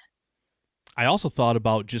try. I also thought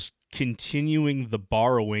about just continuing the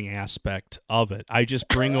borrowing aspect of it. I just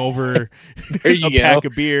bring over pack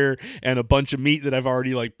of beer and a bunch of meat that I've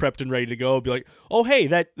already like prepped and ready to go. Be like, oh hey,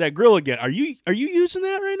 that grill again. Are you using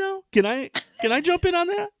that right now? Can I jump in on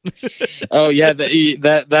that? Oh yeah,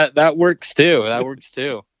 that works too. That works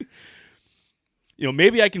too.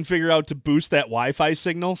 Maybe I can figure out to boost that Wi-Fi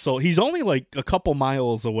signal. So he's only like a couple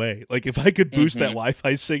miles away. Like if I could boost that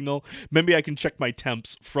Wi-Fi signal, maybe I can check my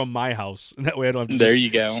temps from my house. And that way I don't have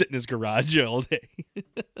to sit in his garage all day.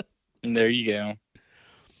 There you go.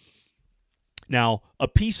 Now, a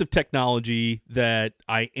piece of technology that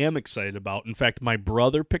I am excited about. In fact, my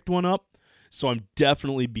brother picked one up. So I'm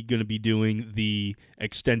definitely going to be doing the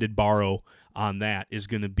extended borrow on that. Is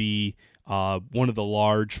going to be one of the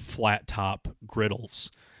large flat top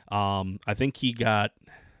griddles. I think he got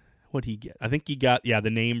what'd he get? I think he got the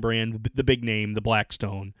name brand, the big name, the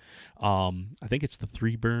Blackstone. I think it's the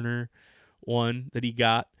 3-burner one that he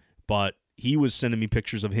got, but he was sending me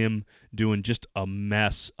pictures of him doing just a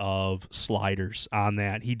mess of sliders on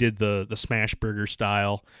that. He did the smash burger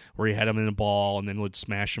style where he had them in a ball and then would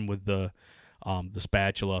smash them with the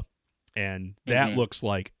spatula. And that looks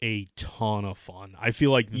like a ton of fun. I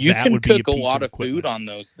feel like you that can would be cook a lot of food on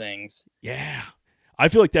those things. Yeah. I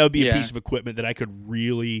feel like that would be a piece of equipment that I could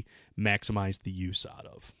really maximize the use out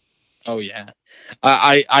of. Oh yeah.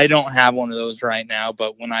 I don't have one of those right now,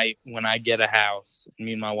 but when I get a house,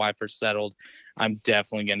 me and my wife are settled, I'm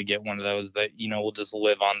definitely going to get one of those that, will just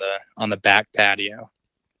live on the back patio.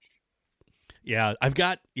 Yeah, I've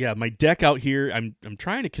got my deck out here. I'm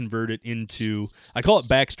trying to convert it into, I call it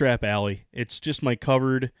Backstrap Alley. It's just my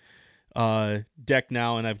covered deck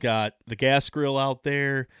now, and I've got the gas grill out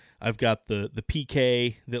there. I've got the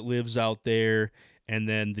PK that lives out there, and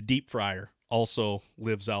then the deep fryer also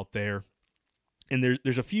lives out there. And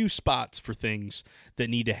there's a few spots for things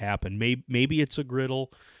that need to happen. Maybe it's a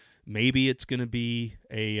griddle, maybe it's going to be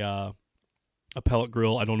a pellet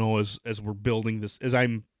grill. I don't know as we're building this, as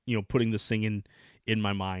I'm putting this thing in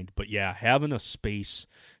my mind. But yeah, having a space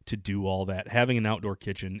to do all that, having an outdoor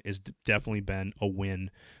kitchen has definitely been a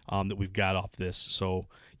win that we've got off this. So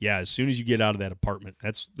yeah, as soon as you get out of that apartment,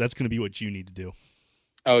 that's going to be what you need to do.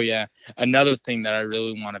 Oh yeah. Another thing that I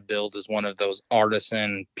really want to build is one of those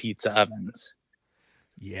artisan pizza ovens.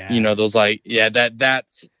 Yeah. Those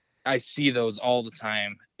that's, I see those all the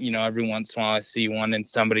time. Every once in a while I see one in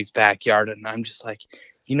somebody's backyard and I'm just like,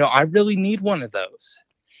 I really need one of those.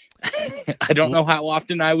 I don't know how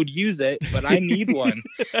often I would use it, but I need one.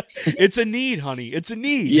 It's a need, honey. It's a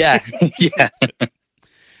need. Yeah. Yeah.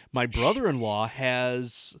 My brother-in-law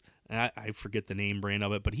has, I forget the name brand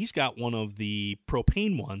of it, but he's got one of the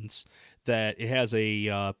propane ones that it has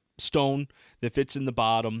a stone that fits in the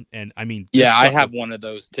bottom. And I mean, I have one of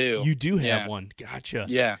those too. You do have one. Gotcha.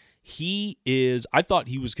 Yeah. I thought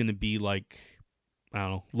he was going to be like, I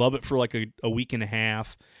don't know, love it for like a week and a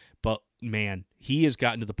half. But man, he has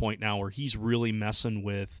gotten to the point now where he's really messing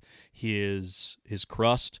with his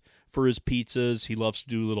crust for his pizzas. He loves to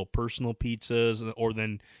do little personal pizzas, or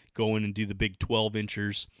then go in and do the big 12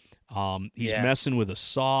 inchers. He's messing with a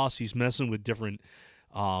sauce. He's messing with different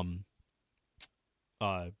doughs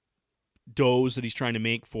that he's trying to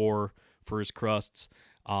make for his crusts.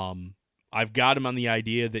 I've got him on the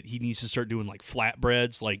idea that he needs to start doing like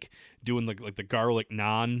flatbreads, like doing like the garlic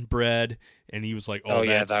naan bread. And he was like, "Oh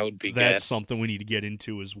yeah, that would be good. That's something we need to get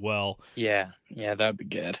into as well." Yeah, that'd be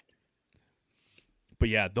good. But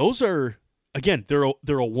yeah, those are, again, they're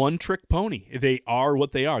a one-trick pony. They are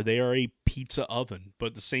what they are. They are a pizza oven, but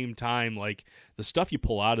at the same time, like the stuff you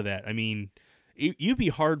pull out of that, I mean, you'd be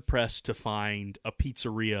hard pressed to find a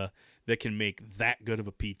pizzeria that can make that good of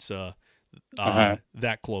a pizza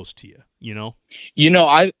that close to you, you know?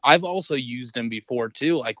 I've also used them before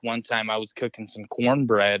too. Like one time I was cooking some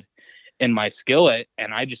cornbread in my skillet,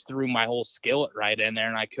 and I just threw my whole skillet right in there,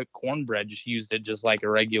 and I cooked cornbread, just used it just like a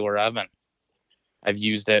regular oven. I've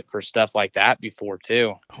used it for stuff like that before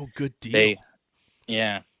too. Oh, good deal.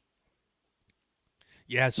 Yeah.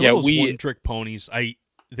 Some of those one-trick ponies,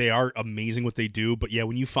 they are amazing what they do, but yeah,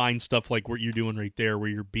 when you find stuff like what you're doing right there, where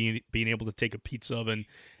you're being able to take a pizza oven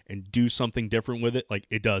and do something different with it, like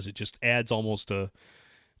it just adds almost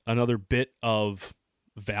another bit of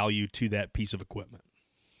value to that piece of equipment.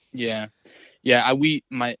 Yeah.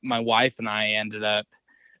 My wife and I ended up,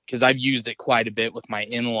 because I've used it quite a bit with my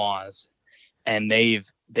in-laws, and they've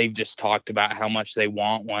just talked about how much they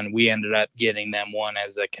want one. We ended up getting them one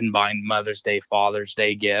as a combined Mother's Day, Father's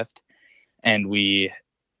Day gift, and we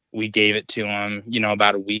gave it to them,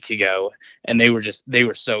 about a week ago, and they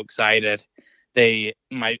were so excited. They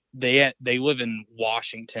live in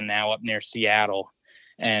Washington now, up near Seattle,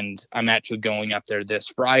 and I'm actually going up there this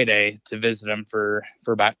Friday to visit them for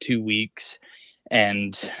about 2 weeks,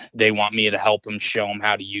 and they want me to help them, show them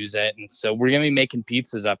how to use it. And so we're going to be making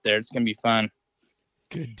pizzas up there. It's going to be fun.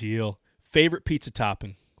 Good deal. Favorite pizza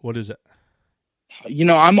topping? What is it?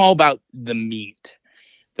 I'm all about the meat,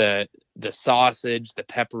 the sausage, the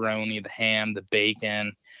pepperoni, the ham, the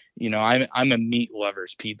bacon. I'm a meat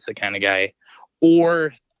lover's pizza kind of guy.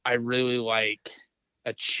 Or I really like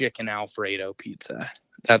a chicken Alfredo pizza.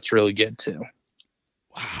 That's really good too.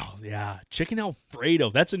 Wow, yeah. Chicken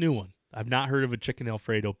Alfredo. That's a new one. I've not heard of a chicken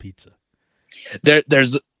Alfredo pizza.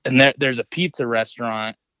 There's a pizza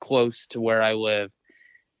restaurant close to where I live,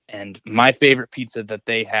 and my favorite pizza that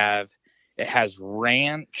they have, it has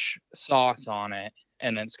ranch sauce on it,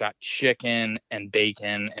 and then it's got chicken and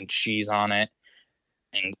bacon and cheese on it.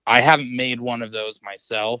 And I haven't made one of those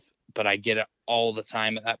myself, but I get it all the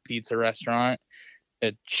time at that pizza restaurant.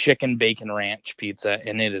 A chicken bacon ranch pizza,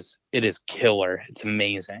 and it is killer. It's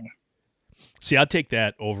amazing. See, I'd take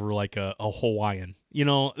that over like a Hawaiian.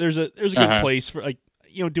 There's a good place for like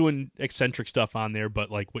doing eccentric stuff on there, but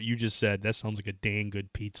like what you just said, that sounds like a dang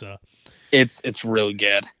good pizza. It's really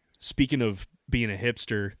good. Speaking of being a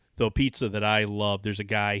hipster, the pizza that I love, there's a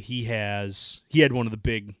guy, he had one of the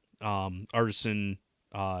big artisan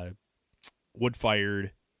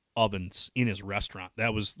wood-fired ovens in his restaurant.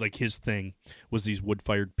 That was like his thing, was these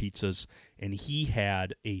wood-fired pizzas, and he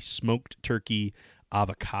had a smoked turkey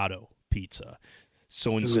avocado pizza.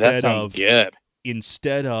 So instead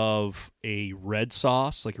of a red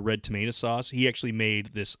sauce, like a red tomato sauce, he actually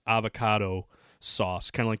made this avocado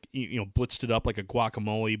sauce, kind of like, blitzed it up like a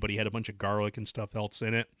guacamole, but he had a bunch of garlic and stuff else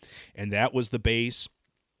in it, and that was the base,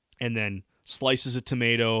 and then slices of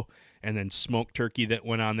tomato, and then smoked turkey that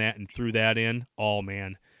went on that, and threw that in. Oh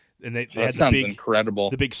man. And they had sounds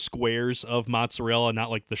incredible. The big squares of mozzarella,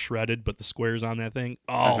 not like the shredded, but the squares on that thing.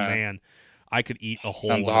 Oh man, I could eat a whole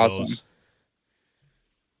sounds one awesome. of those.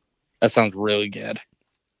 That sounds really good.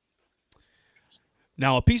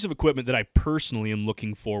 Now, a piece of equipment that I personally am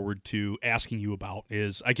looking forward to asking you about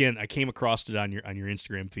is, again, I came across it on your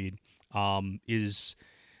Instagram feed. It's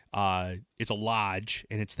a Lodge,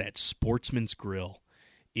 and it's that Sportsman's Grill.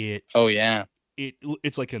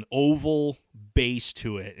 It's like an oval base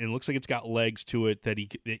to it, and it looks like it's got legs to it that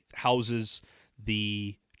it houses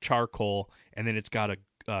the charcoal, and then it's got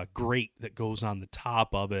a grate that goes on the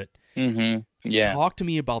top of it. Mm-hmm. Yeah. Talk to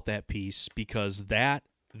me about that piece, because that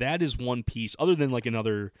is one piece, other than like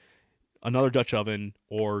another Dutch oven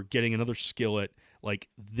or getting another skillet. Like,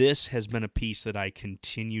 this has been a piece that I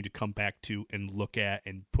continue to come back to and look at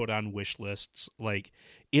and put on wish lists. Like,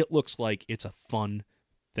 it looks like it's a fun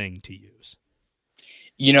thing to use.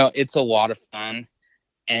 It's a lot of fun,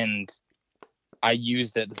 and I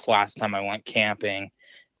used it this last time I went camping,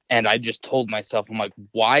 and I just told myself, I'm like,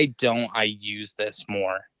 why don't I use this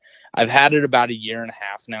more? I've had it about 1.5 years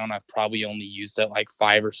now, and I've probably only used it like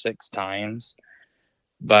 5 or 6 times.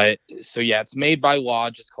 But so yeah, it's made by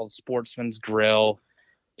Lodge. It's called Sportsman's Grill.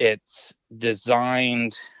 It's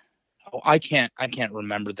designed. I can't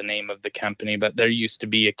remember the name of the company, but there used to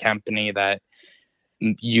be a company that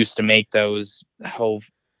used to make those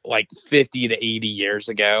like 50 to 80 years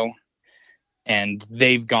ago, and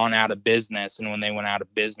they've gone out of business. And when they went out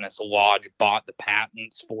of business, Lodge bought the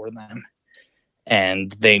patents for them,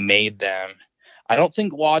 and they made them. I don't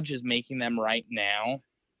think Lodge is making them right now,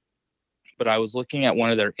 but I was looking at one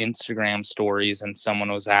of their Instagram stories, and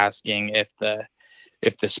someone was asking if the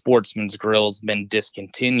Sportsman's Grill has been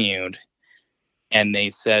discontinued, and they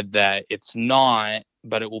said that it's not,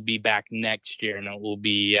 but it will be back next year, and it will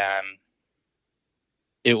be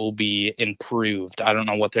improved. I don't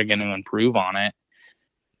know what they're going to improve on it,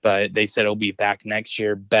 but they said it'll be back next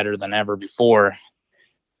year better than ever before.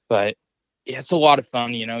 But yeah, it's a lot of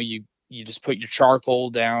fun. You just put your charcoal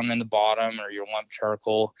down in the bottom, or your lump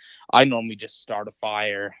charcoal. I normally just start a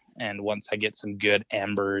fire, and once I get some good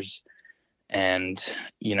embers and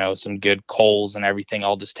some good coals and everything,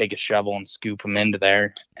 I'll just take a shovel and scoop them into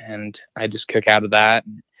there, and I just cook out of that.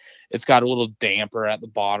 It's got a little damper at the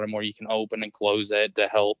bottom where you can open and close it to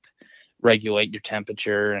help regulate your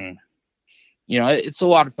temperature, and it's a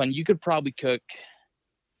lot of fun. You could probably cook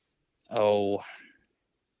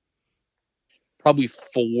probably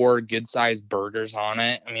 4 good sized burgers on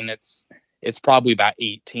it. I mean, it's probably about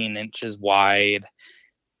 18 inches wide,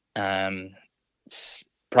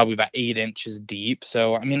 probably about 8 inches deep.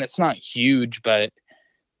 So, I mean, it's not huge, but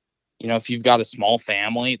if you've got a small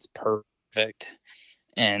family, it's perfect.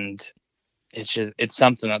 And it's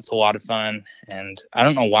something that's a lot of fun. And I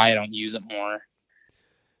don't know why I don't use it more.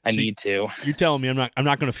 I need to. You're telling me I'm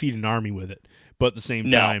not going to feed an army with it, but at the same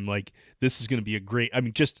time, like, this is going to be a great. I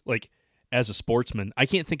mean, just like as a sportsman, I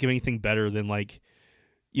can't think of anything better than, like,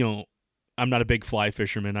 I'm not a big fly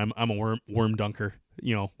fisherman. I'm a worm dunker.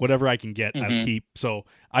 Whatever I can get, I keep. So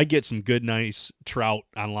I get some good, nice trout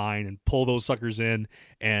online and pull those suckers in.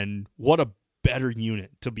 And what a better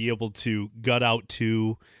unit to be able to gut out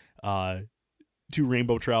two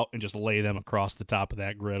rainbow trout and just lay them across the top of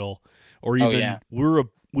that griddle. Or even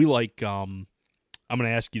we like. I'm going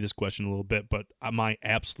to ask you this question a little bit, but my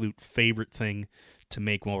absolute favorite thing to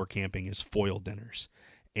make while we're camping is foil dinners.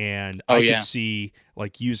 And I could see,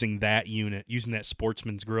 like, using that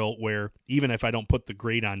Sportsman's Grill, where even if I don't put the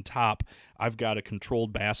grate on top, I've got a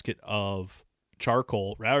controlled basket of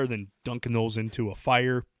charcoal rather than dunking those into a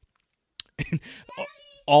fire and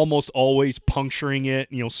almost always puncturing it,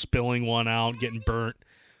 spilling one out, getting burnt.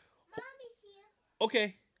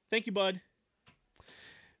 Okay. Thank you, bud.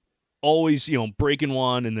 Always, breaking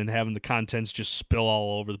one and then having the contents just spill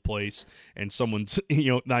all over the place, and someone's,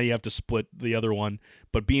 now you have to split the other one,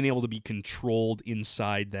 but being able to be controlled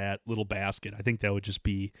inside that little basket, I think that would just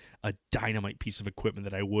be a dynamite piece of equipment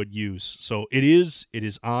that I would use. So it is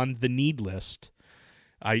on the need list.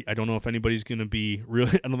 I don't know if anybody's going to be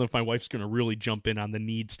really, I don't know if my wife's going to really jump in on the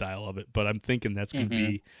need style of it, but I'm thinking that's going to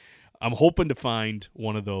be, I'm hoping to find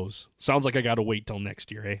one of those. Sounds like I got to wait till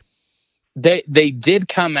next year, eh? They did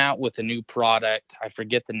come out with a new product. I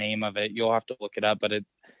forget the name of it. You'll have to look it up, but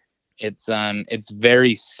it's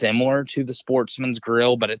very similar to the Sportsman's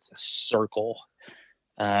Grill, but it's a circle.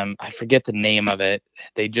 I forget the name of it.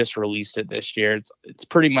 They just released it this year. It's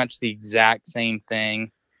pretty much the exact same thing,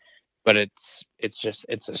 but it's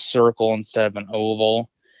a circle instead of an oval.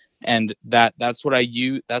 And that's what I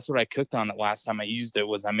used. That's what I cooked on it last time I used it.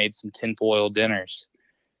 Was I made some tinfoil dinners,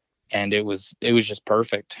 and it was just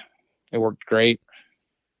perfect. It worked great.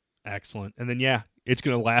 Excellent. And then, it's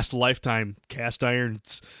going to last a lifetime. Cast iron,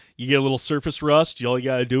 you get a little surface rust. All you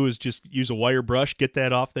got to do is just use a wire brush, get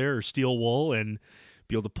that off there, or steel wool, and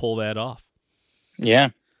be able to pull that off. Yeah.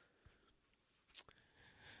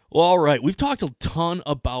 Well, all right. We've talked a ton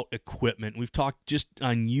about equipment. We've talked just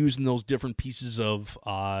on using those different pieces of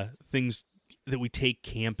things that we take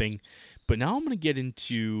camping. But now I'm going to get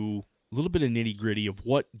into a little bit of nitty-gritty of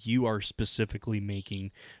what you are specifically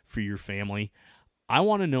making for your family. I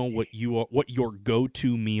want to know what your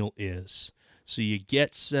go-to meal is. So you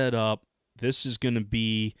get set up. This is going to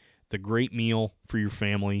be the great meal for your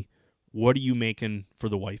family. What are you making for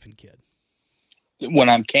the wife and kid? When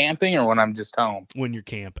I'm camping or when I'm just home? When you're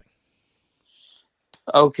camping.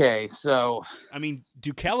 Okay, so... I mean,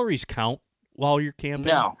 do calories count while you're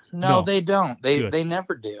camping? No, they don't. They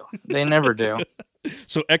never do. They never do.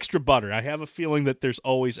 So extra butter. I have a feeling that there's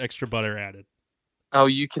always extra butter added. Oh,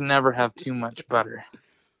 you can never have too much butter.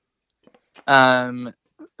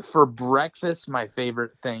 For breakfast, my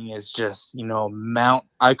favorite thing is just,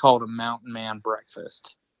 I call it a mountain man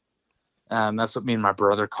breakfast. That's what me and my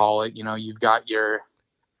brother call it. You've got your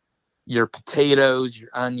potatoes,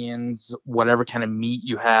 your onions, whatever kind of meat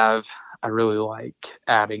you have. I really like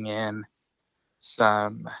adding in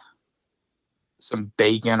some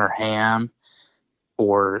bacon or ham.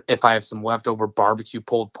 Or if I have some leftover barbecue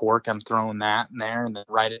pulled pork, I'm throwing that in there. And then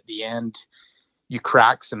right at the end, you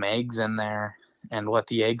crack some eggs in there and let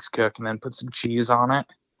the eggs cook, and then put some cheese on it.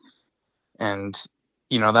 And,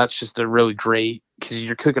 that's just a really great, because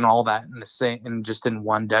you're cooking all that in the same, and just in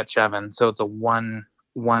one Dutch oven. So it's a one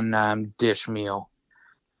dish meal.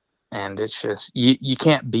 And it's just, you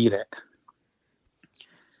can't beat it.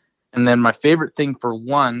 And then my favorite thing for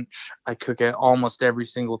lunch, I cook it almost every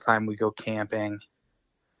single time we go camping.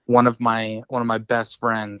 One of my best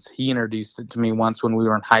friends, he introduced it to me once when we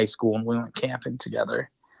were in high school and we went camping together.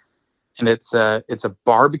 and it's a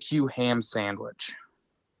barbecue ham sandwich.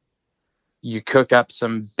 You cook up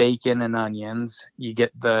some bacon and onions. You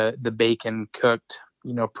get the bacon cooked,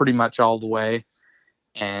 pretty much all the way,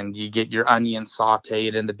 and you get your onions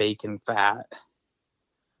sautéed in the bacon fat,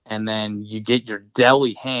 and then you get your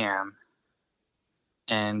deli ham,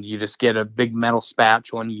 and you just get a big metal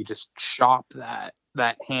spatula and you just chop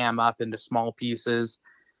that ham up into small pieces,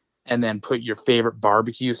 and then put your favorite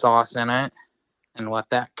barbecue sauce in it and let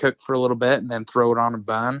that cook for a little bit, and then throw it on a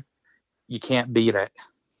bun. You can't beat it.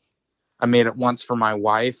 I made it once for my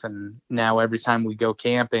wife, and now every time we go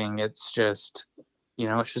camping, it's just,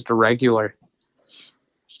 it's just a regular.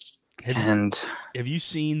 Have you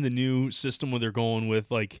seen the new system where they're going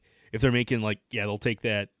with, like, if they're making, like, they'll take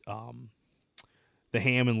that the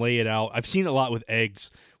ham and lay it out. I've seen it a lot with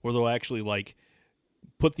eggs where they'll actually, like,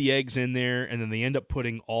 put the eggs in there, and then they end up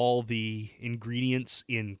putting all the ingredients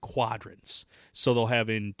in quadrants. So they'll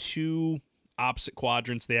have in two opposite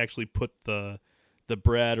quadrants, they actually put the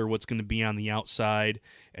bread or what's going to be on the outside,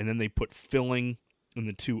 and then they put filling in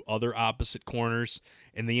the two other opposite corners,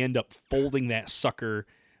 and they end up folding that sucker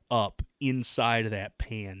up inside of that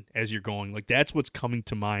pan as you're going. Like, that's what's coming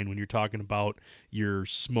to mind when you're talking about your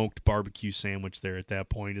smoked barbecue sandwich there at that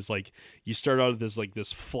point, is like you start out with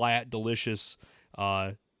this flat, delicious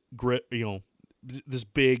grit, this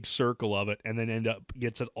big circle of it, and then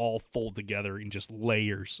gets it all folded together in just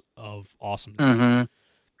layers of awesomeness. Mm-hmm.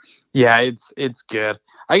 Yeah, it's good.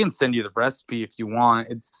 I can send you the recipe if you want.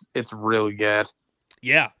 It's really good.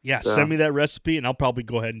 Yeah. So. Send me that recipe, and I'll probably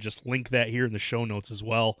go ahead and just link that here in the show notes as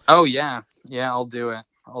well. Oh yeah, I'll do it.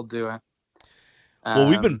 Well,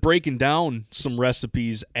 we've been breaking down some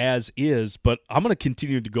recipes as is, but I'm going to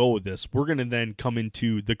continue to go with this. We're going to then come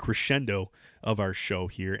into the crescendo of our show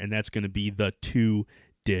here, and that's going to be the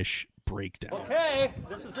 2-dish breakdown. Okay,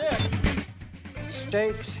 this is it.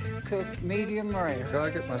 Steaks cooked medium rare. Can I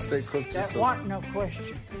get my steak cooked? That wasn't no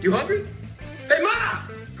question. You hungry? Hey, Ma!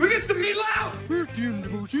 Can we get some meatloaf? Where's the end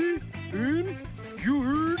of the and you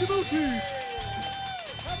heard about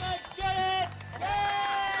this. Come on, get it!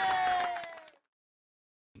 Yeah!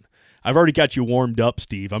 I've already got you warmed up,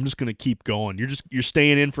 Steve. I'm just going to keep going. You're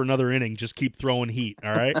staying in for another inning. Just keep throwing heat,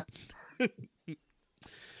 all right?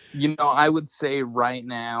 I would say right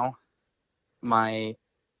now, my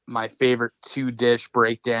favorite 2-dish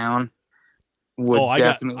breakdown would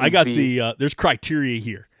definitely I got be... there's criteria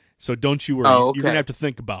here, so don't you worry. Oh, okay. You're going to have to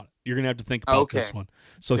think about it. You're going to have to think about this one.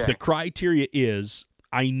 So the criteria is,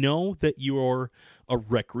 I know that you're a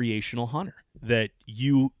recreational hunter, that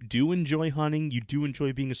you do enjoy hunting, you do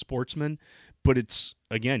enjoy being a sportsman, but it's,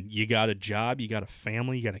 again, you got a job, you got a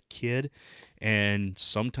family, you got a kid, and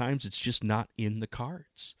sometimes it's just not in the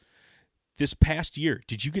cards. This past year,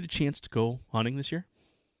 did you get a chance to go hunting this year?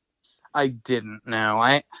 I didn't. No,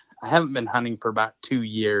 I haven't been hunting for about 2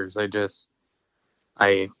 years. I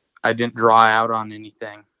didn't draw out on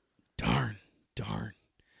anything. Darn.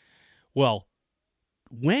 Well,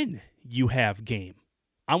 when you have game,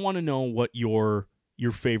 I want to know what your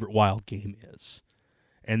favorite wild game is,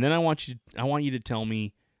 and then I want you to tell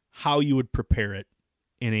me how you would prepare it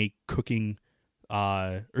in a in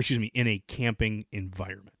a camping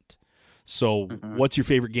environment. So, What's your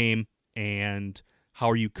favorite game, and how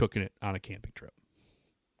are you cooking it on a camping trip?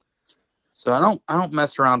 So I don't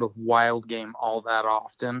mess around with wild game all that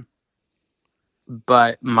often,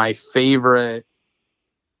 but my favorite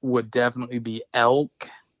would definitely be elk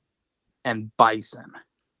and bison.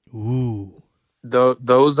 Ooh.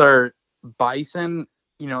 Those are bison,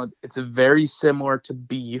 it's very similar to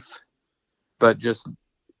beef, but just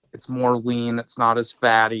it's more lean, it's not as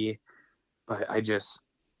fatty, but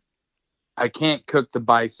I can't cook the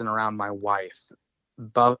bison around my wife.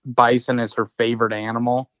 Bison is her favorite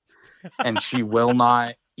animal, and she will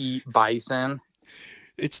not eat bison.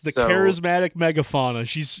 It's the charismatic megafauna.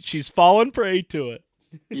 She's fallen prey to it.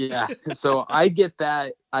 Yeah, so I get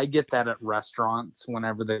that at restaurants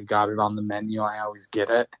whenever they've got it on the menu. I always get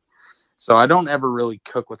it. So I don't ever really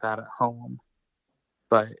cook with that at home,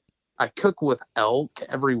 but I cook with elk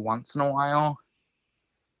every once in a while,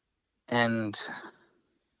 and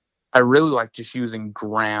I really like just using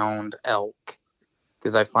ground elk,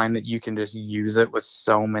 because I find that you can just use it with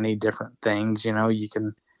so many different things. You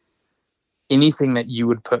can, anything that you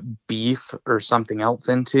would put beef or something else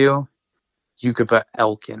into, you could put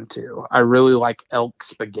elk into. I really like elk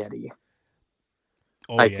spaghetti.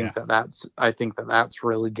 I think that's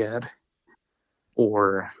really good.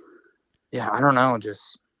 Or, I don't know,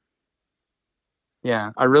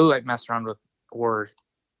 I really like messing around with or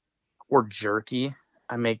jerky.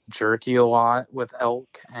 I make jerky a lot with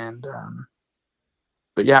elk, and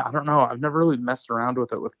But yeah, I don't know. I've never really messed around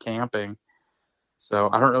with it with camping. So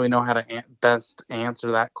I don't really know how to best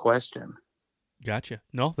answer that question. Gotcha.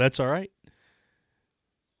 No, that's all right.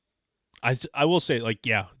 I will say, like,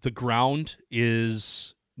 yeah, the ground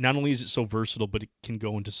is not only is it so versatile, but it can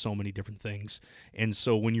go into so many different things. And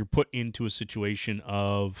so when you're put into a situation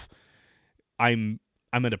of I'm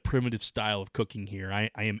at a primitive style of cooking here.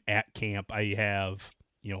 I am at camp. I have,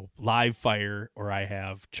 live fire, or I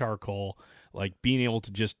have charcoal. Like, being able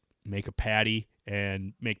to just make a patty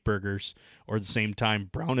and make burgers, or at the same time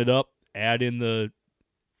brown it up, add in the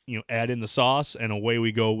sauce, and away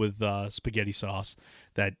we go with spaghetti sauce.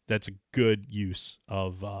 That's a good use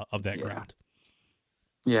of that ground.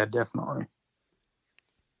 Yeah, definitely.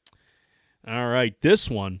 All right, this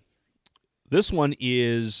one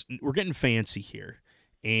is, we're getting fancy here,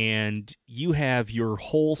 and you have your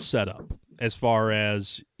whole setup as far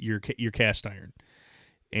as your cast iron,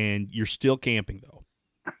 and you're still camping though.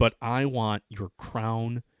 But I want your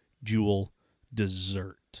crown jewel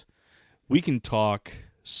dessert. We can talk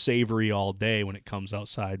savory all day when it comes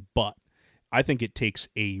outside, but I think it takes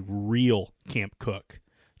a real camp cook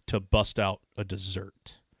to bust out a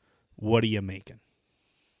dessert. What are you making?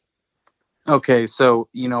 Okay, so,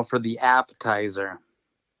 for the appetizer,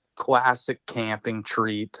 classic camping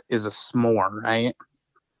treat is a s'more, right?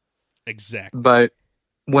 Exactly. But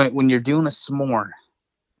when you're doing a s'more,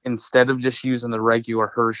 instead of just using the regular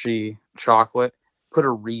Hershey chocolate, put a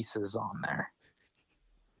Reese's on there.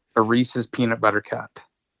 A Reese's peanut butter cup.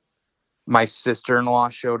 My sister-in-law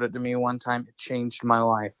showed it to me one time. It changed my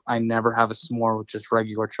life. I never have a s'more with just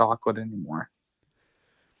regular chocolate anymore.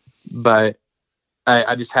 But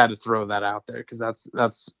I just had to throw that out there because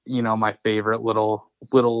that's my favorite little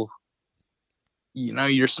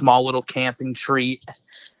your small little camping treat.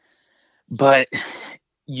 But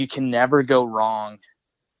you can never go wrong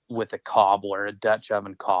with a cobbler, a Dutch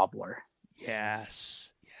oven cobbler.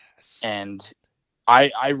 Yes. And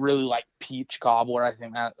I really like peach cobbler. I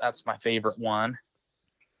think that's my favorite one.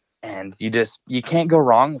 And you can't go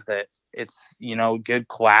wrong with it. It's, good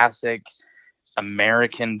classic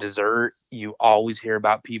American dessert. You always hear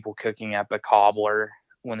about people cooking up a cobbler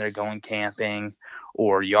when they're going camping,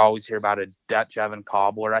 or you always hear about a Dutch oven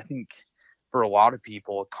cobbler. I think for a lot of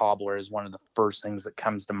people, a cobbler is one of the first things that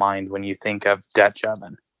comes to mind when you think of Dutch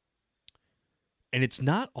oven. And it's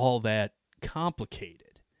not all that complicated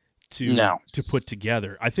to put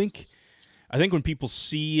together. I think when people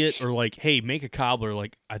see it, or like, hey, make a cobbler,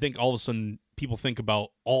 like, I think all of a sudden people think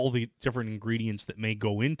about all the different ingredients that may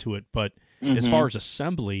go into it. But as far as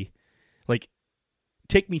assembly, like,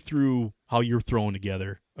 take me through how you're throwing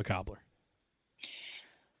together a cobbler.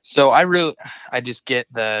 So I just get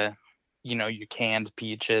the, your canned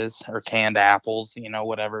peaches or canned apples,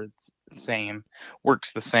 whatever, it's the same,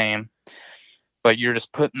 works the same. But you're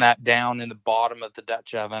just putting that down in the bottom of the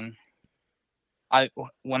Dutch oven.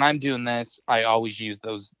 When I'm doing this, I always use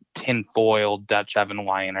those tinfoil Dutch oven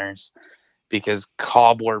liners because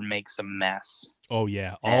cobbler makes a mess. Oh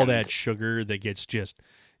yeah, all that sugar that gets just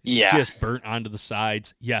burnt onto the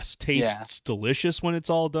sides. Yes, tastes delicious when it's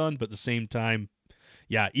all done, but at the same time,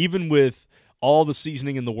 yeah, even with all the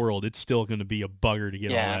seasoning in the world, it's still going to be a bugger to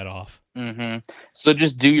get all that off. Mm-hmm. So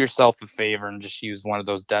just do yourself a favor and just use one of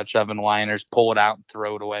those Dutch oven liners, pull it out and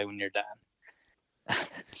throw it away when you're done.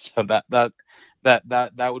 So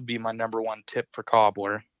that would be my number one tip for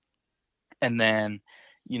cobbler. And then,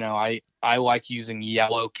 I like using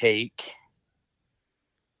yellow cake.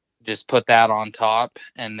 Just put that on top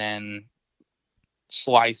and then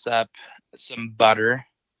slice up some butter,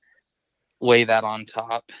 lay that on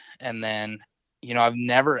top. And then, I've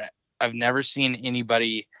never seen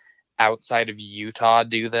anybody outside of Utah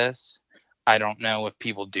do this. I don't know if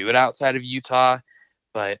people do it outside of Utah,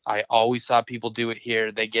 but I always saw people do it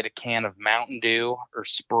here. They get a can of Mountain Dew or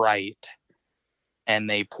Sprite, and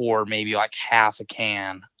they pour maybe like half a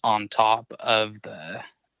can on top of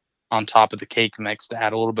the cake mix to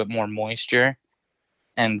add a little bit more moisture.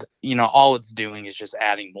 And, all it's doing is just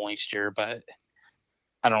adding moisture, but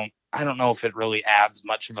I don't know if it really adds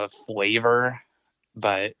much of a flavor,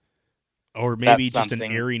 but or maybe just an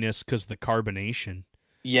airiness because the carbonation.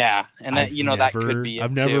 Yeah, and that that could be it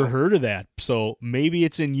I've never heard of that. So maybe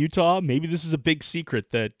it's in Utah. Maybe this is a big secret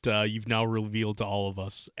that you've now revealed to all of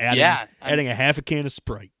us. Adding a half a can of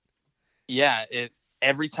Sprite. Yeah,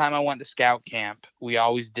 every time I went to scout camp, we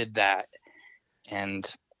always did that. And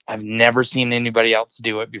I've never seen anybody else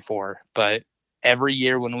do it before. But every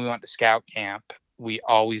year when we went to scout camp, we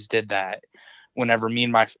always did that. Whenever me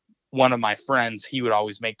and one of my friends, he would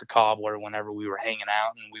always make the cobbler whenever we were hanging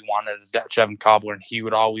out and we wanted a Dutch oven cobbler, and he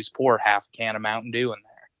would always pour half a can of Mountain Dew in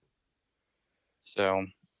there. So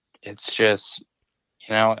it's just,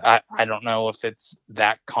 I don't know if it's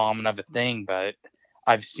that common of a thing, but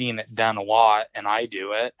I've seen it done a lot, and I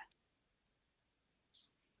do it.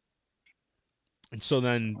 And so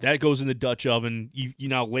then that goes in the Dutch oven. You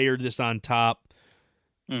now layered this on top.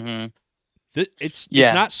 Mm-hmm. It's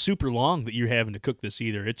not super long that you're having to cook this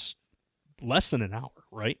either. It's less than an hour,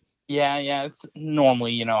 right? Yeah. It's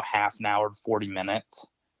normally, half an hour to 40 minutes.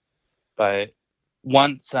 But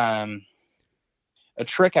once a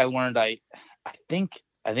trick I learned, I think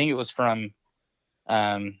it was from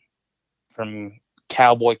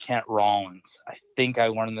Cowboy Kent Rollins. I think I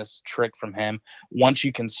learned this trick from him. Once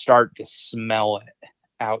you can start to smell it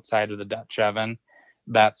outside of the Dutch oven,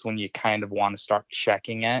 that's when you kind of want to start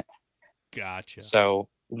checking it. Gotcha. So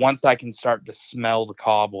once I can start to smell the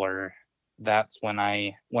cobbler, that's when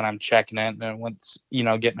I'm checking it, and once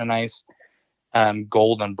getting a nice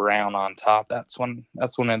golden brown on top, that's when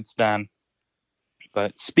it's done.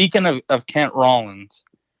 But speaking of Kent Rollins,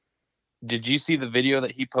 did you see the video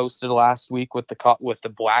that he posted last week with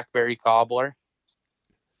the blackberry cobbler?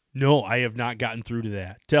 No, I have not gotten through to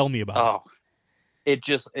that. Tell me about it.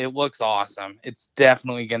 It looks awesome. It's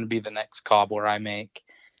definitely going to be the next cobbler I make.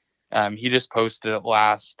 He just posted it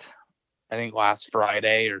last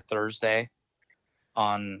Friday or Thursday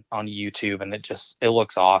on YouTube, and it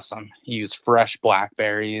looks awesome. He used fresh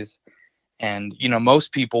blackberries, and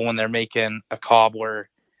most people, when they're making a cobbler,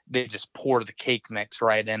 they just pour the cake mix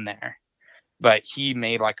right in there. But he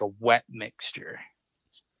made like a wet mixture,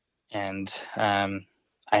 and I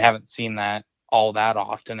haven't seen that all that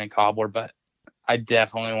often in cobbler, but I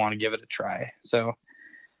definitely want to give it a try. So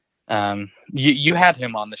you had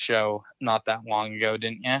him on the show not that long ago,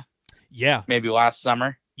 didn't you? Yeah. Maybe last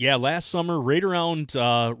summer. Yeah, last summer, right around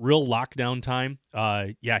real lockdown time.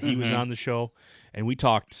 He was on the show, and we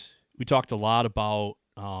talked a lot about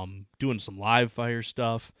doing some live fire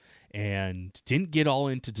stuff, and didn't get all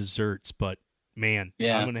into desserts, but man,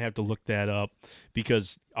 I'm going to have to look that up,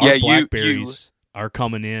 because our blackberries are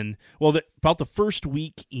coming in. Well, about the first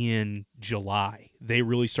week in July, they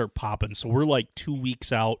really start popping. So we're like 2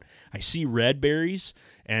 weeks out. I see red berries,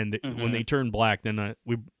 and when they turn black, then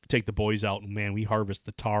we take the boys out, and man, we harvest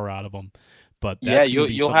the tar out of them. But that's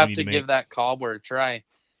you'll have to give that cobbler a try.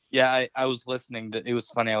 Yeah, I was listening to. It was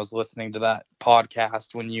funny. I was listening to that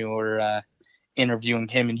podcast when you were interviewing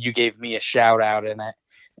him, and you gave me a shout out in it.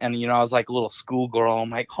 And I was like a little schoolgirl. I'm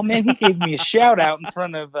like, oh man, he gave me a shout out in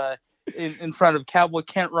front of in front of Cowboy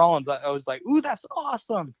Kent Rollins. I was like, ooh, that's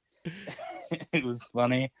awesome. It was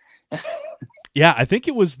funny. Yeah, I think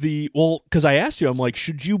it was because I asked you, I'm like,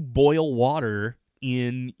 should you boil water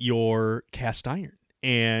in your cast iron?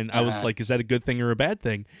 And I was like, is that a good thing or a bad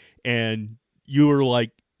thing? And you were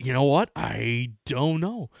like, you know what? I don't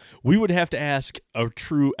know. We would have to ask a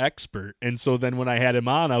true expert. And so then when I had him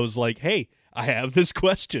on, I was like, hey, I have this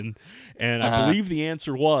question. And I believe the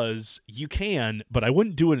answer was you can, but I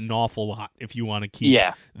wouldn't do it an awful lot if you want to keep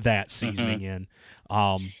that seasoning in.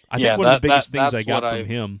 I think one of the biggest things I got from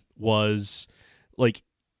him was like,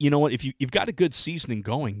 you know what? If you've got a good seasoning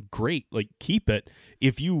going, great. Like, keep it.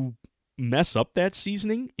 If you mess up that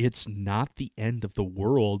seasoning, it's not the end of the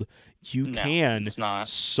world. You can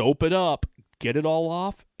soap it up, get it all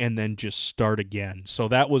off, and then just start again. So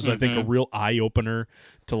that was, I think, a real eye-opener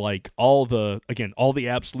to like all the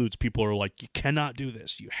absolutes. People are like, you cannot do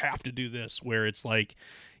this. You have to do this. Where it's like,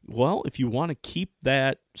 well, if you want to keep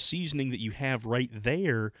that seasoning that you have right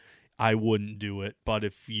there, I wouldn't do it. But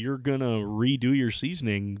if you're going to redo your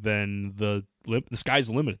seasoning, then the sky's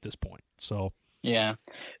the limit at this point. So yeah.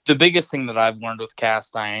 The biggest thing that I've learned with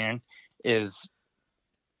cast iron is,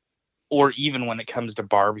 or even when it comes to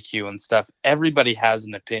barbecue and stuff, everybody has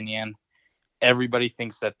an opinion. Everybody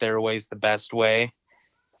thinks that their way is the best way.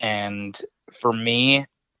 And for me,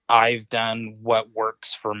 I've done what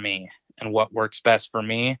works for me and what works best for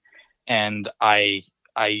me. And I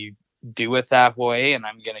do it that way, and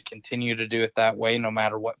I'm going to continue to do it that way no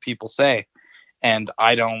matter what people say. And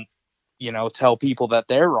I don't, tell people that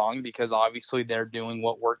they're wrong, because obviously they're doing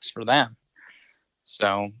what works for them.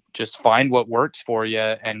 So just find what works for you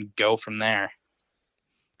and go from there.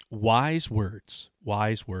 Wise words,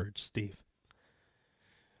 Steve.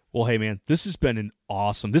 Well, hey man, this has been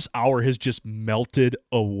this hour has just melted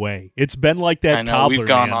away. It's been like that. I know, cobbler, we've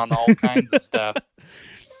gone man. on all kinds of stuff.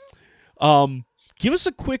 Give us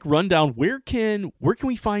a quick rundown. Where can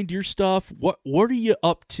we find your stuff? What are you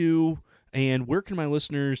up to? And where can my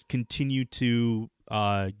listeners continue to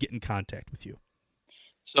get in contact with you?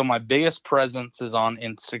 So my biggest presence is on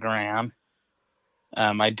Instagram.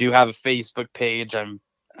 I do have a Facebook page. I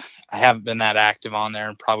haven't been that active on there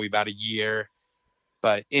in probably about a year.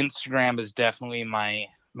 But Instagram is definitely my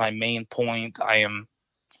main point.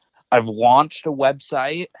 I've launched a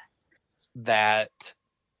website that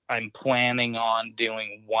I'm planning on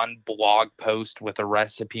doing one blog post with a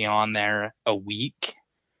recipe on there a week.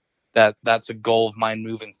 That's a goal of mine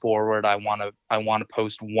moving forward. I want to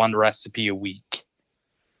post one recipe a week.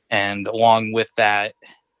 And along with that,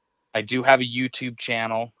 I do have a YouTube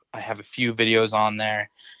channel. I have a few videos on there,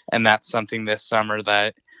 and that's something this summer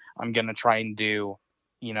that I'm going to try and do,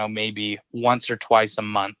 maybe once or twice a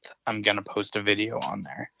month. I'm going to post a video on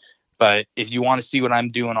there. But if you want to see what I'm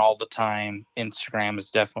doing all the time, Instagram is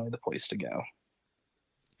definitely the place to go.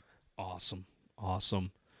 Awesome.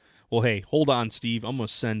 Well, hey, hold on, Steve. I'm going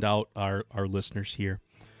to send out our listeners here.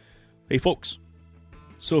 Hey, folks.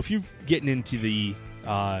 So if you're getting into the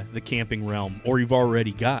camping realm, or you've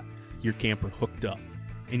already got your camper hooked up,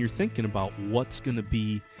 and you're thinking about what's going to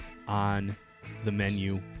be on the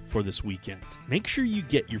menu for this weekend, make sure you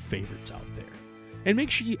get your favorites out there. And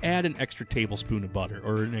make sure you add an extra tablespoon of butter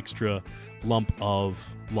or an extra lump of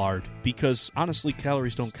lard, because honestly,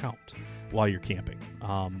 calories don't count while you're camping.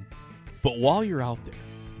 But while you're out there,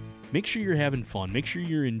 make sure you're having fun. Make sure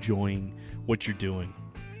you're enjoying what you're doing.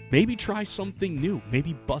 Maybe try something new.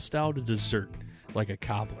 Maybe bust out a dessert like a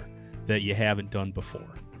cobbler that you haven't done before.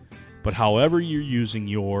 But however you're using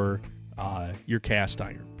your cast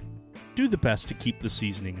iron, do the best to keep the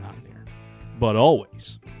seasoning on there. But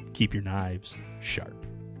always keep your knives sharp.